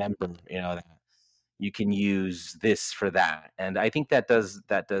 I remember, that you can use this for that, and I think that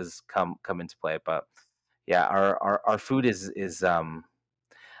does come into play, but. Yeah, our food is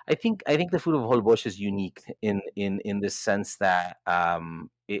I think the food of Holbox is unique in this sense that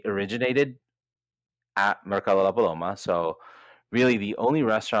it originated at Mercado La Paloma. So really the only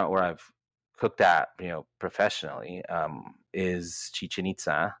restaurant where I've cooked at, professionally, is Chichen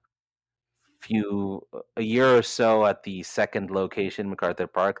Itza. A year or so at the second location, MacArthur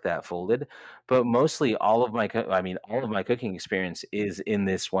Park, that folded, but mostly all of my cooking experience is in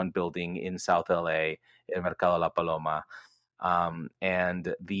this one building in South LA in Mercado La Paloma.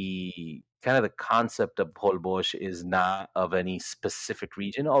 And the kind of the concept of Holbox is not of any specific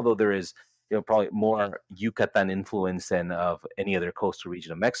region, although there is probably more Yucatan influence than of any other coastal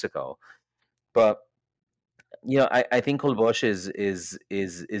region of Mexico. But I think Holbox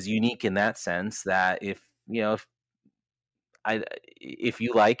is unique in that sense that if you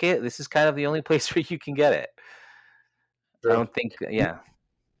like it, this is kind of the only place where you can get it. I True. don't think, yeah.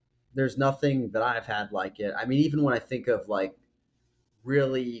 There's nothing that I've had like it. I mean, even when I think of like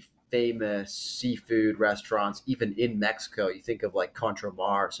really famous seafood restaurants, even in Mexico, you think of like Contra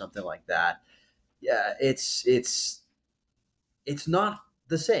Mar or something like that. Yeah, it's not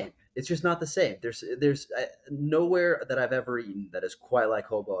the same. It's just not the same. There's nowhere that I've ever eaten that is quite like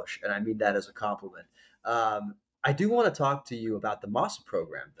Hobosh, and I mean that as a compliment. I do want to talk to you about the Masa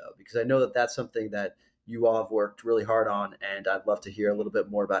program though, because I know that that's something that you all have worked really hard on, and I'd love to hear a little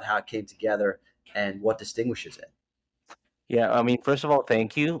bit more about how it came together and what distinguishes it. Yeah, I mean, first of all,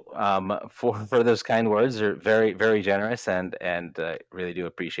 thank you for those kind words. They're very very generous, and really do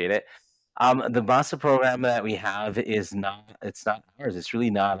appreciate it. The Masa program that we have it's not ours. It's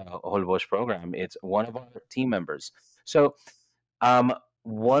really not a Holbox program. It's one of our team members. So Um,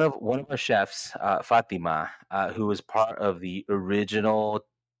 one of our chefs, Fatima, who was part of the original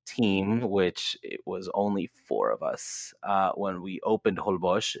team, which it was only four of us when we opened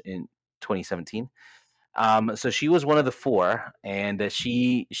Holbox in 2017. So she was one of the four, and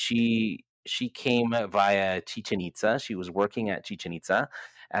she came via Chichen Itza. She was working at Chichen Itza,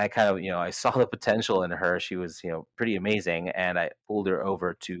 and I kind of I saw the potential in her. She was pretty amazing, and I pulled her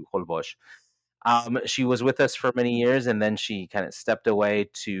over to Holbox. She was with us for many years, and then she kind of stepped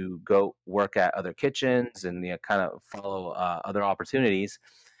away to go work at other kitchens and kind of follow other opportunities.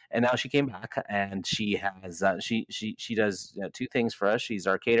 And now she came back, and she has she does two things for us. She's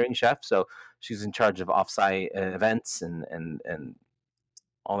our catering chef, so she's in charge of offsite events and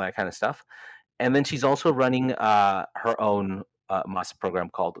all that kind of stuff. And then she's also running her own masa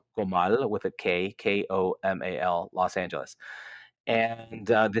program called Comal with a Komal, Los Angeles. And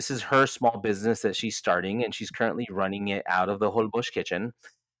this is her small business that she's starting, and she's currently running it out of the Holbox kitchen,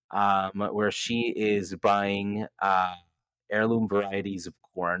 where she is buying heirloom varieties of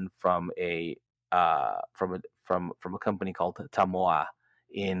corn from a company called Tamoa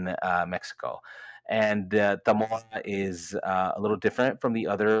in Mexico. And Tamoa is a little different from the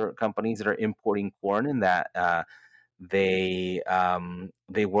other companies that are importing corn in that they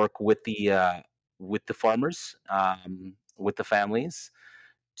work with the farmers, with the families,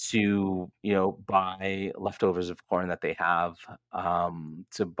 to buy leftovers of corn that they have,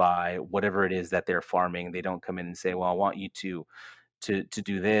 to buy whatever it is that they're farming. They don't come in and say, well, I want you to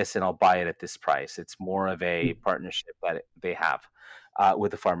do this and I'll buy it at this price. It's more of a partnership that they have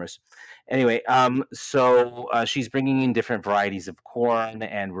with the farmers. Anyway, so she's bringing in different varieties of corn,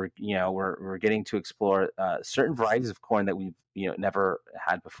 and we're getting to explore certain varieties of corn that we've never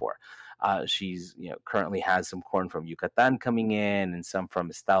had before. She's currently has some corn from Yucatan coming in, and some from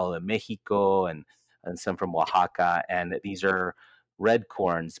Estado de Mexico, and some from Oaxaca, and these are red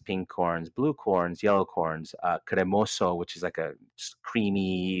corns, pink corns, blue corns, yellow corns, cremoso, which is like a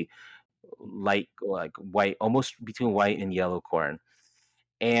creamy, light, like white, almost between white and yellow corn.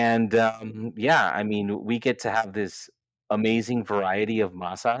 And yeah, I mean, we get to have this amazing variety of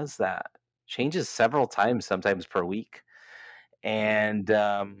masas that changes several times, sometimes per week. And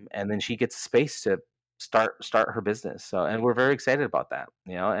then she gets space to start her business. So, and we're very excited about that,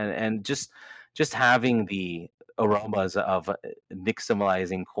 and just having the aromas of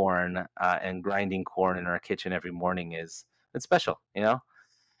nixtamalizing corn and grinding corn in our kitchen every morning it's special.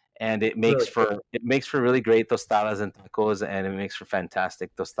 And Really cool. it makes for really great tostadas and tacos, and it makes for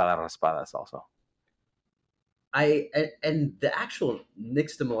fantastic tostada raspadas also. And the actual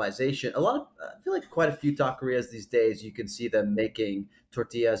nixtamalization. A lot of I feel like quite a few taquerias these days you can see them making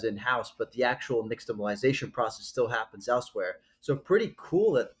tortillas in house, but the actual nixtamalization process still happens elsewhere. So pretty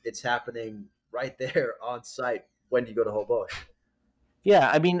cool that it's happening right there on site when you go to Holbox.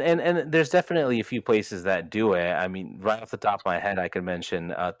 Yeah, I mean, and there's definitely a few places that do it. I mean, right off the top of my head, I could mention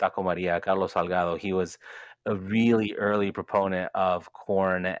Taco Maria, Carlos Salgado. He was a really early proponent of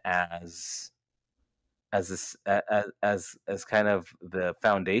corn as this as kind of the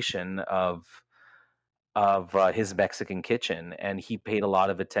foundation of his Mexican kitchen, and he paid a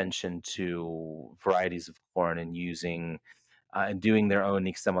lot of attention to varieties of corn and using and doing their own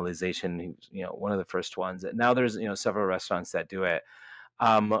nixtamalization. He was, one of the first ones. Now there's several restaurants that do it.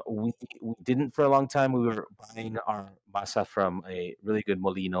 We didn't for a long time. We were buying our masa from a really good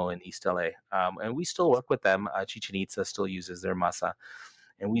molino in East LA, and we still work with them. Chichen Itza still uses their masa,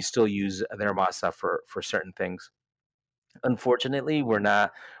 and we still use their masa for certain things. Unfortunately,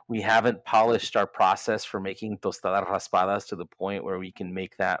 we haven't polished our process for making tostadas raspadas to the point where we can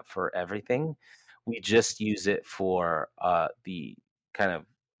make that for everything. We just use it for the kind of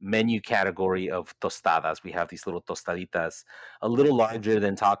menu category of tostadas. We have these little tostaditas, a little larger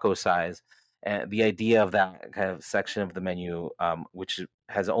than taco size. And the idea of that kind of section of the menu, which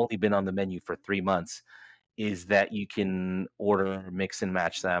has only been on the menu for 3 months, is that you can order, mix and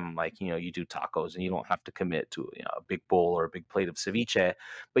match them like you do tacos, and you don't have to commit to a big bowl or a big plate of ceviche,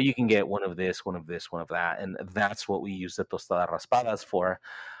 but you can get one of this, one of this, one of that, and that's what we use the tostada raspadas for.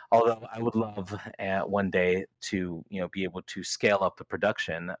 Although I would love one day to be able to scale up the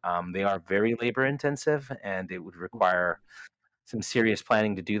production. They are very labor intensive, and it would require some serious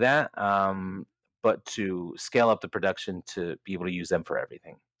planning to do that. But to scale up the production to be able to use them for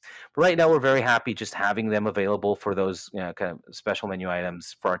everything. But right now, we're very happy just having them available for those kind of special menu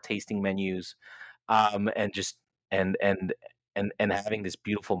items for our tasting menus, and just and having this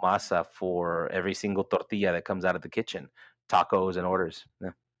beautiful masa for every single tortilla that comes out of the kitchen, tacos and orders. Yeah.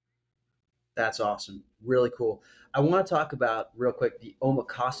 That's awesome. Really cool. I want to talk about real quick the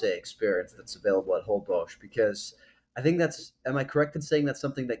omakase experience that's available at Holbox because I think that's. Am I correct in saying that's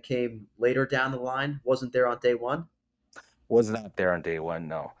something that came later down the line? Wasn't there on day one? Was not there on day one.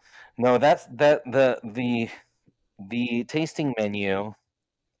 No, no. That's that the tasting menu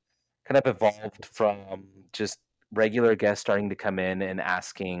kind of evolved from just regular guests starting to come in and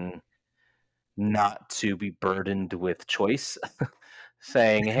asking not to be burdened with choice,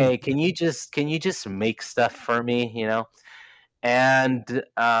 saying, "Hey, can you just make stuff for me?" And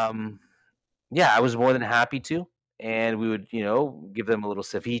yeah, I was more than happy to, and we would give them a little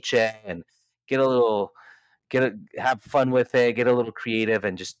ceviche and get a little have fun with it, get a little creative,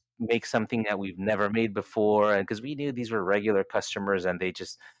 and just make something that we've never made before. And because we knew these were regular customers, and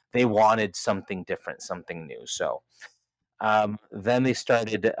they wanted something different, something new. So then they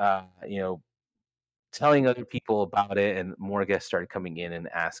started, telling other people about it, and more guests started coming in and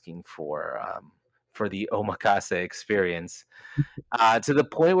asking for the omakase experience. To the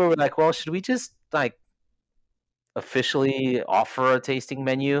point where we're like, well, should we just like officially offer a tasting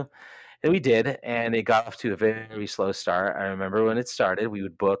menu? And we did, and it got off to a very slow start. I remember when it started, we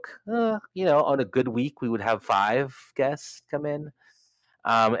would book, on a good week, we would have 5 guests come in.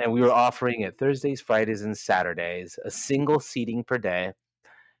 And we were offering it Thursdays, Fridays, and Saturdays, a single seating per day.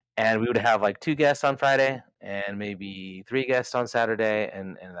 And we would have like 2 guests on Friday and maybe 3 guests on Saturday,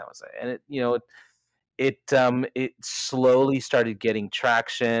 and that was it. And it slowly started getting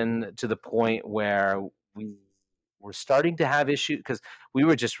traction to the point where we were starting to have issues because we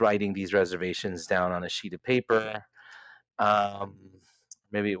were just writing these reservations down on a sheet of paper. Um,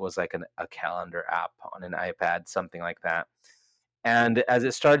 Maybe it was like a calendar app on an iPad, something like that. And as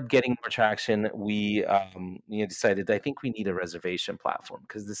it started getting more traction, we decided I think we need a reservation platform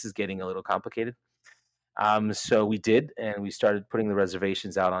because this is getting a little complicated. So we did, and we started putting the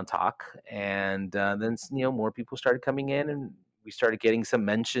reservations out on Talk, and then more people started coming in, and we started getting some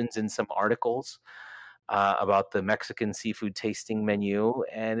mentions in some articles about the Mexican seafood tasting menu,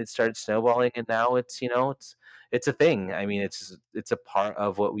 and it started snowballing, and now it's a thing. I mean, it's a part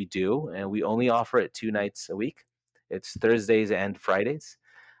of what we do, and we only offer it 2 nights a week. It's Thursdays and Fridays,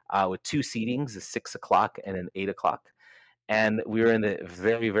 with 2 seatings, a 6 o'clock and an 8 o'clock. And we were in the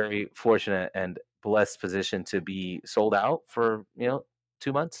very, very fortunate and blessed position to be sold out for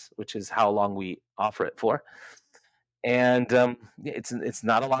 2 months, which is how long we offer it for. And it's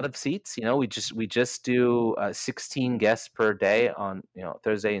not a lot of seats. We just do 16 guests per day on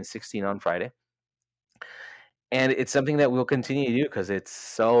Thursday and 16 on Friday. And it's something that we'll continue to do because it's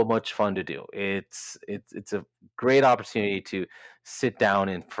so much fun to do. It's a great opportunity to sit down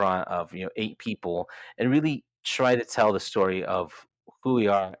in front of 8 people and really try to tell the story of who we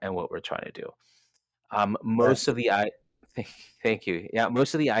are and what we're trying to do. Most That's of the I Thank you. Yeah,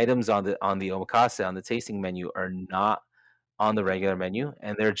 most of the items on the omakase on the tasting menu are not on the regular menu,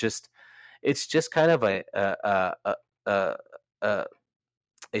 and it's just kind of a, a,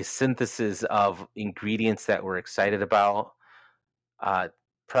 a synthesis of ingredients that we're excited about, uh,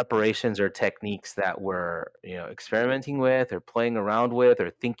 preparations or techniques that we're experimenting with or playing around with or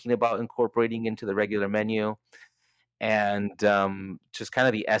thinking about incorporating into the regular menu, and just kind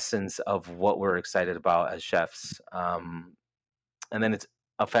of the essence of what we're excited about as chefs. And then it's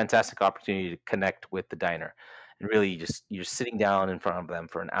a fantastic opportunity to connect with the diner, and really just you're sitting down in front of them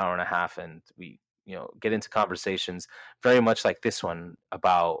for an hour and a half, and we get into conversations very much like this one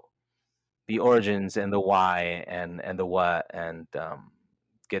about the origins and the why and the what, and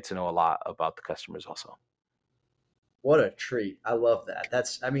get to know a lot about the customers also. what a treat. I love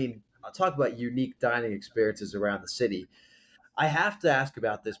that. I mean, I'll talk about unique dining experiences around the city. I have to ask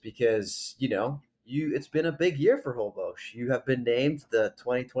about this because, it's been a big year for Holbox. You have been named the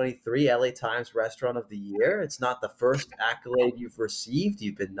 2023 LA Times Restaurant of the Year. It's not the first accolade you've received.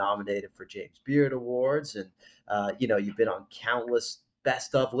 You've been nominated for James Beard Awards, and you've been on countless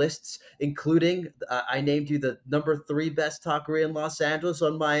best of lists, including I named you the number 3 best taqueria in Los Angeles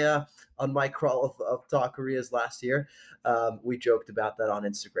on my crawl of taquerias last year. We joked about that on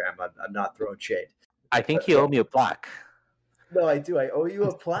Instagram. I'm not throwing shade. I think you But owe me a plaque. no, I do. I owe you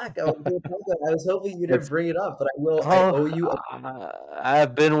a plaque. I was hoping you didn't It's bring it up, but I will. I oh, owe you a.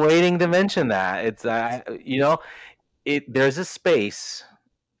 I've been waiting to mention that. It's there's a space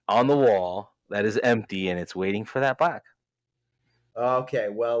on the wall that is empty, and it's waiting for that plaque. Okay,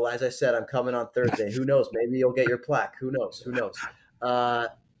 well, as I said, I'm coming on Thursday. Who knows? Maybe you'll get your plaque. Who knows? Who knows? Uh,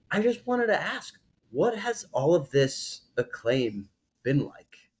 I just wanted to ask, what has all of this acclaim been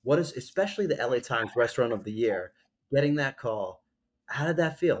like? What is, especially the LA Times Restaurant of the Year, getting that call? How did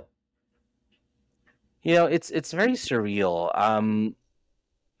that feel? It's very surreal.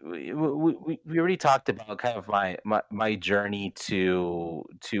 We already talked about kind of my journey to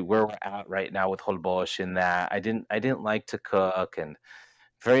where we're at right now with Holbox, in that I didn't like to cook, and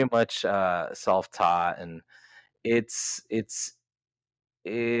very much self-taught, and it's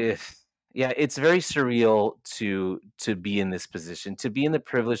if yeah, it's very surreal to be in this position, to be in the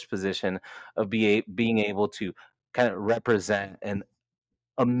privileged position of being able to kind of represent an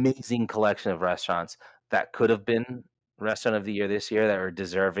amazing collection of restaurants that could have been restaurant of the year this year, that were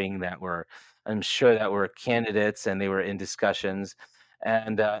deserving, that were, I'm sure, that were candidates, and they were in discussions.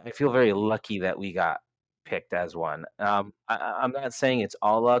 And I feel very lucky that we got picked as one. I'm not saying it's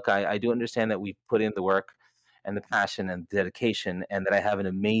all luck. I do understand that we put in the work and the passion and dedication, and that I have an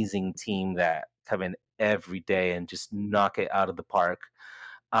amazing team that come in every day and just knock it out of the park,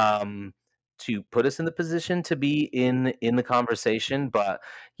 um, to put us in the position to be in the conversation. But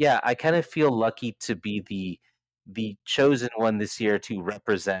yeah, I kind of feel lucky to be the chosen one this year to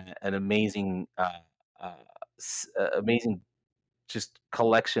represent an amazing amazing just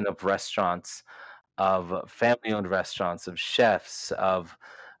collection of restaurants, of family owned restaurants, of chefs, of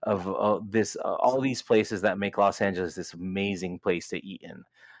of this all these places that make Los Angeles this amazing place to eat in.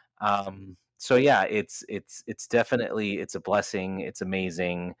 So yeah, it's definitely it's a blessing. It's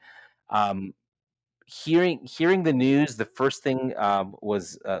amazing. Um, hearing the news, the first thing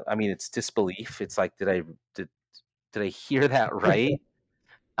was I mean, it's disbelief. It's like, did did I hear that right?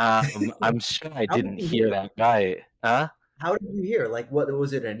 I'm sure I How did didn't you hear hear? that right. Huh? How did you hear? Like, what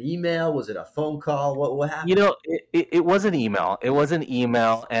was it? An email? Was it a phone call? What You happened? know, it was an email. It was an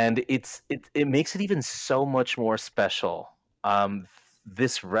email, and it makes it even so much more special. Um,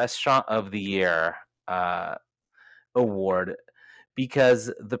 this Restaurant of the Year uh, award,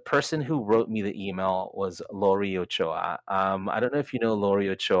 because the person who wrote me the email was Lori Ochoa. I don't know if you know Lori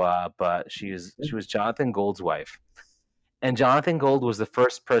Ochoa, but she was Jonathan Gold's wife. And Jonathan Gold was the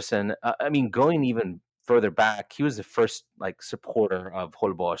first person. I mean, going even further back, he was the first like supporter of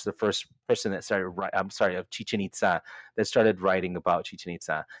Holbox, the first person that started. I'm sorry, of Chichen Itza, that started writing about Chichen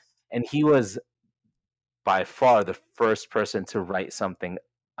Itza, and he was by far the first person to write something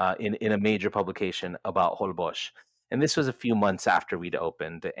in a major publication about Holbox. And this was a few months after we'd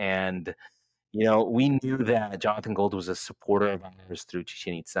opened, and we knew that Jonathan Gold was a supporter of ours through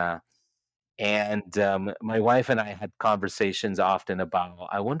Chichen Itza. And my wife and I had conversations often about,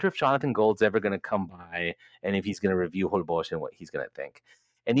 I wonder if Jonathan Gold's ever going to come by and if he's going to review Holbox and what he's going to think.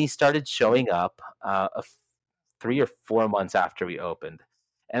 And he started showing up 3 or 4 months after we opened.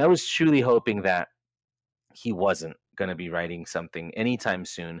 And I was truly hoping that he wasn't going to be writing something anytime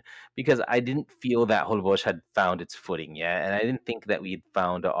soon, because I didn't feel that Holbox had found its footing yet, and I didn't think that we'd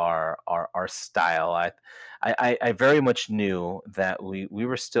found our style. I very much knew that we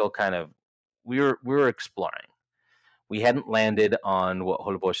were still kind of we were exploring. We hadn't landed on what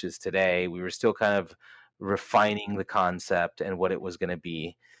Holbox is today. We were still kind of refining the concept and what it was going to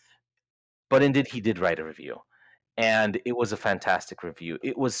be. But indeed, he did write a review, and it was a fantastic review.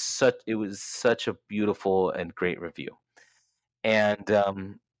 It was such a beautiful and great review. And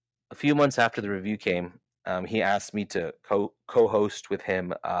a few months after the review came, he asked me to co-host with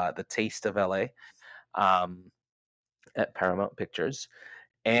him the Taste of LA um, at Paramount Pictures,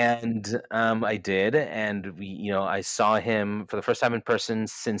 and I did, and I saw him for the first time in person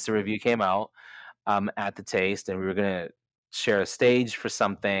since the review came out, at the Taste, and we were gonna share a stage for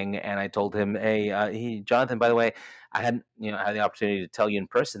something. And I told him, "Hey, Jonathan, by the way, I hadn't, had the opportunity to tell you in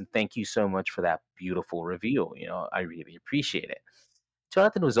person. Thank you so much for that beautiful review. I really appreciate it."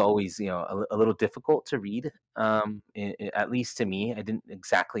 Jonathan was always, a little difficult to read, at least to me. I didn't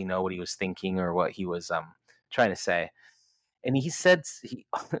exactly know what he was thinking or what he was trying to say. And he said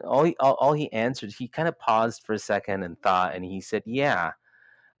all he answered. He kind of paused for a second and thought, and he said, "Yeah,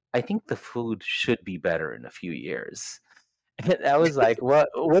 I think the food should be better in a few years." And I was like, what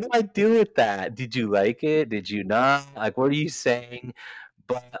do I do with that? Did you like it? Did you not? Like, what are you saying?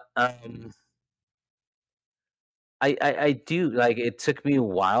 But I do like, it took me a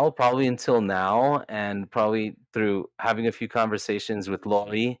while, probably until now, and probably through having a few conversations with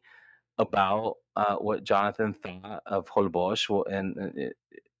Lori about what Jonathan thought of Holbox, and it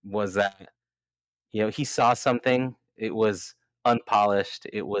was that he saw something. It was unpolished.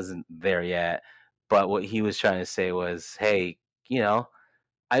 It wasn't there yet. But what he was trying to say was, hey,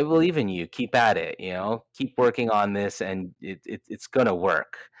 I believe in you. Keep at it. Keep working on this, and it's gonna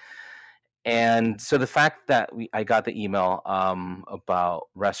work. And so the fact that I got the email about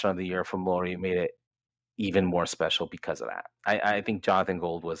Restaurant of the Year from Lori made it even more special because of that. I think Jonathan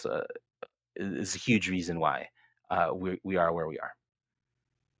Gold is a huge reason why we are where we are.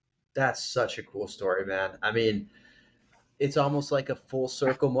 That's such a cool story, man. I mean, it's almost like a full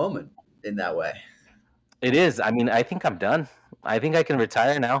circle moment in that way. It is. I mean, I think I'm done. I think I can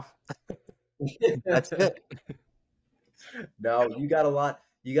retire now. That's it. No, you got a lot.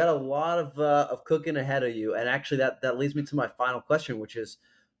 You got a lot of cooking ahead of you, and actually, that leads me to my final question, which is,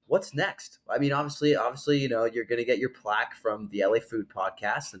 what's next? I mean, obviously, you're going to get your plaque from the LA Food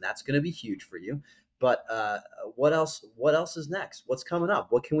Podcast, and that's going to be huge for you. But what else? What else is next? What's coming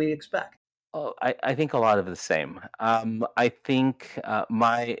up? What can we expect? Oh, I think a lot of the same. I think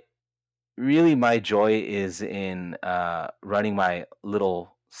my joy is in running my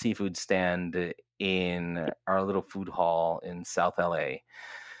little seafood stand in our little food hall in South LA.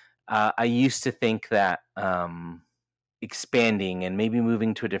 I used to think that expanding and maybe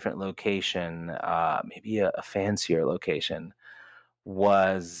moving to a different location, maybe a fancier location,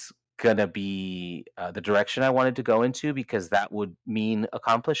 was gonna be the direction I wanted to go into, because that would mean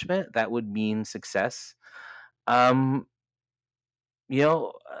accomplishment, that would mean success. Um,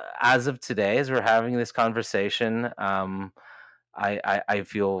 as of today, as we're having this conversation, I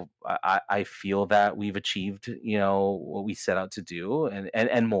feel that we've achieved, what we set out to do,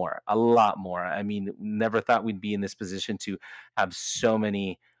 and more, a lot more. I mean, never thought we'd be in this position to have so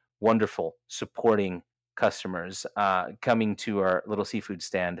many wonderful supporting customers coming to our little seafood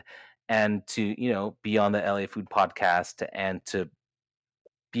stand, and to be on the LA Food Podcast, and to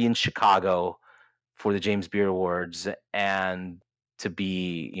be in Chicago for the James Beard Awards, and to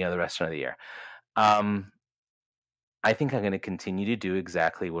be the restaurant of the year. Um, I think I'm going to continue to do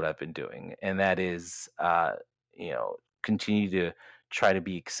exactly what I've been doing, and that is, continue to try to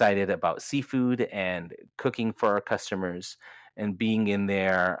be excited about seafood and cooking for our customers, and being in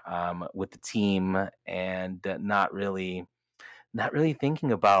there with the team, and not really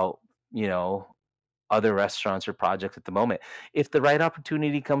thinking about you know other restaurants or projects at the moment. If the right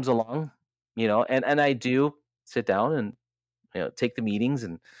opportunity comes along, and I do sit down and take the meetings,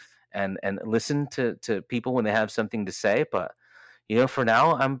 and listen to people when they have something to say. But for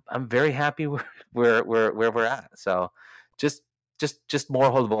now, I'm very happy where we're at. So just just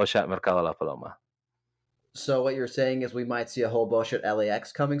more Holbox at Mercado La Paloma. So what you're saying is we might see a whole bush at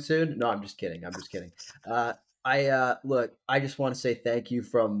LAX coming soon? No, I'm just kidding. I'm just kidding. I look. I just want to say thank you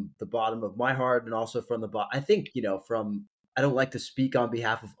from the bottom of my heart, and also from the bottom. I think from. I don't like to speak on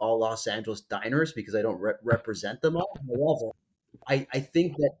behalf of all Los Angeles diners because I don't represent them all. However, I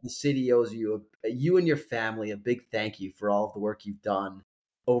think that the city owes you and your family a big thank you for all of the work you've done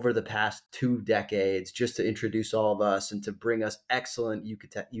over the past 2 decades, just to introduce all of us and to bring us excellent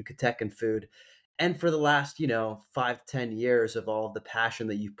Yucatecan food, and for the last 5 to 10 years of all of the passion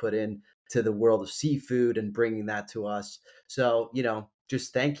that you've put in to the world of seafood and bringing that to us. So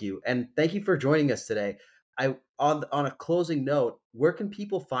just thank you, and thank you for joining us today. I on a closing note, where can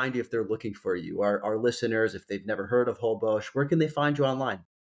people find you if they're looking for you? Our listeners, if they've never heard of Holbox, where can they find you online?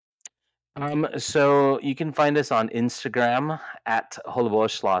 So you can find us on Instagram at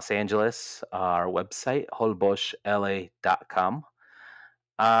Holbox Los Angeles, our website, holboxla.com.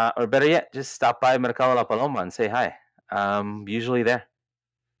 Or better yet, just stop by Mercado La Paloma and say hi. Usually there.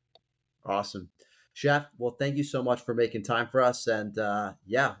 Awesome. Chef, well, thank you so much for making time for us. And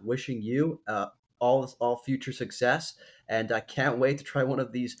yeah, wishing you all future success. And I can't wait to try one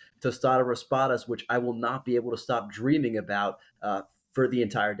of these tostada raspadas, which I will not be able to stop dreaming about for the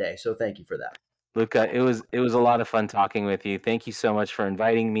entire day. So thank you for that. Luca, it was a lot of fun talking with you. Thank you so much for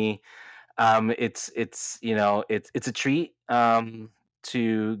inviting me. It's a treat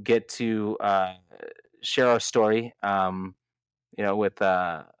to get to share our story, with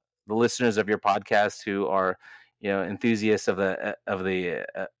the listeners of your podcast, who are enthusiasts of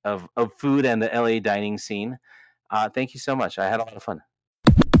food and the LA dining scene. Thank you so much. I had a lot of fun.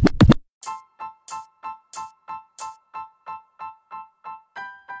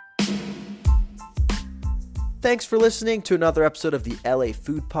 Thanks for listening to another episode of the LA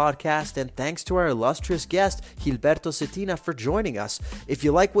Food Podcast, and thanks to our illustrious guest, Gilberto Cetina, for joining us. If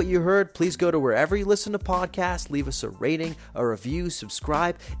you like what you heard, please go to wherever you listen to podcasts, leave us a rating, a review,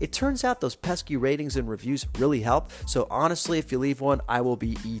 subscribe. It turns out those pesky ratings and reviews really help, so honestly, if you leave one, I will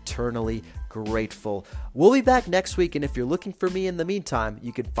be eternally grateful. We'll be back next week, and if you're looking for me in the meantime,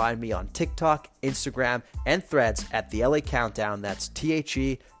 you can find me on TikTok, Instagram, and Threads at the LA Countdown. That's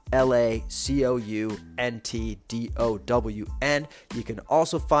TheLaCountdown. You can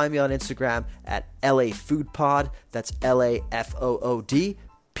also find me on Instagram at LA Food Pod. That's LAFoodPod.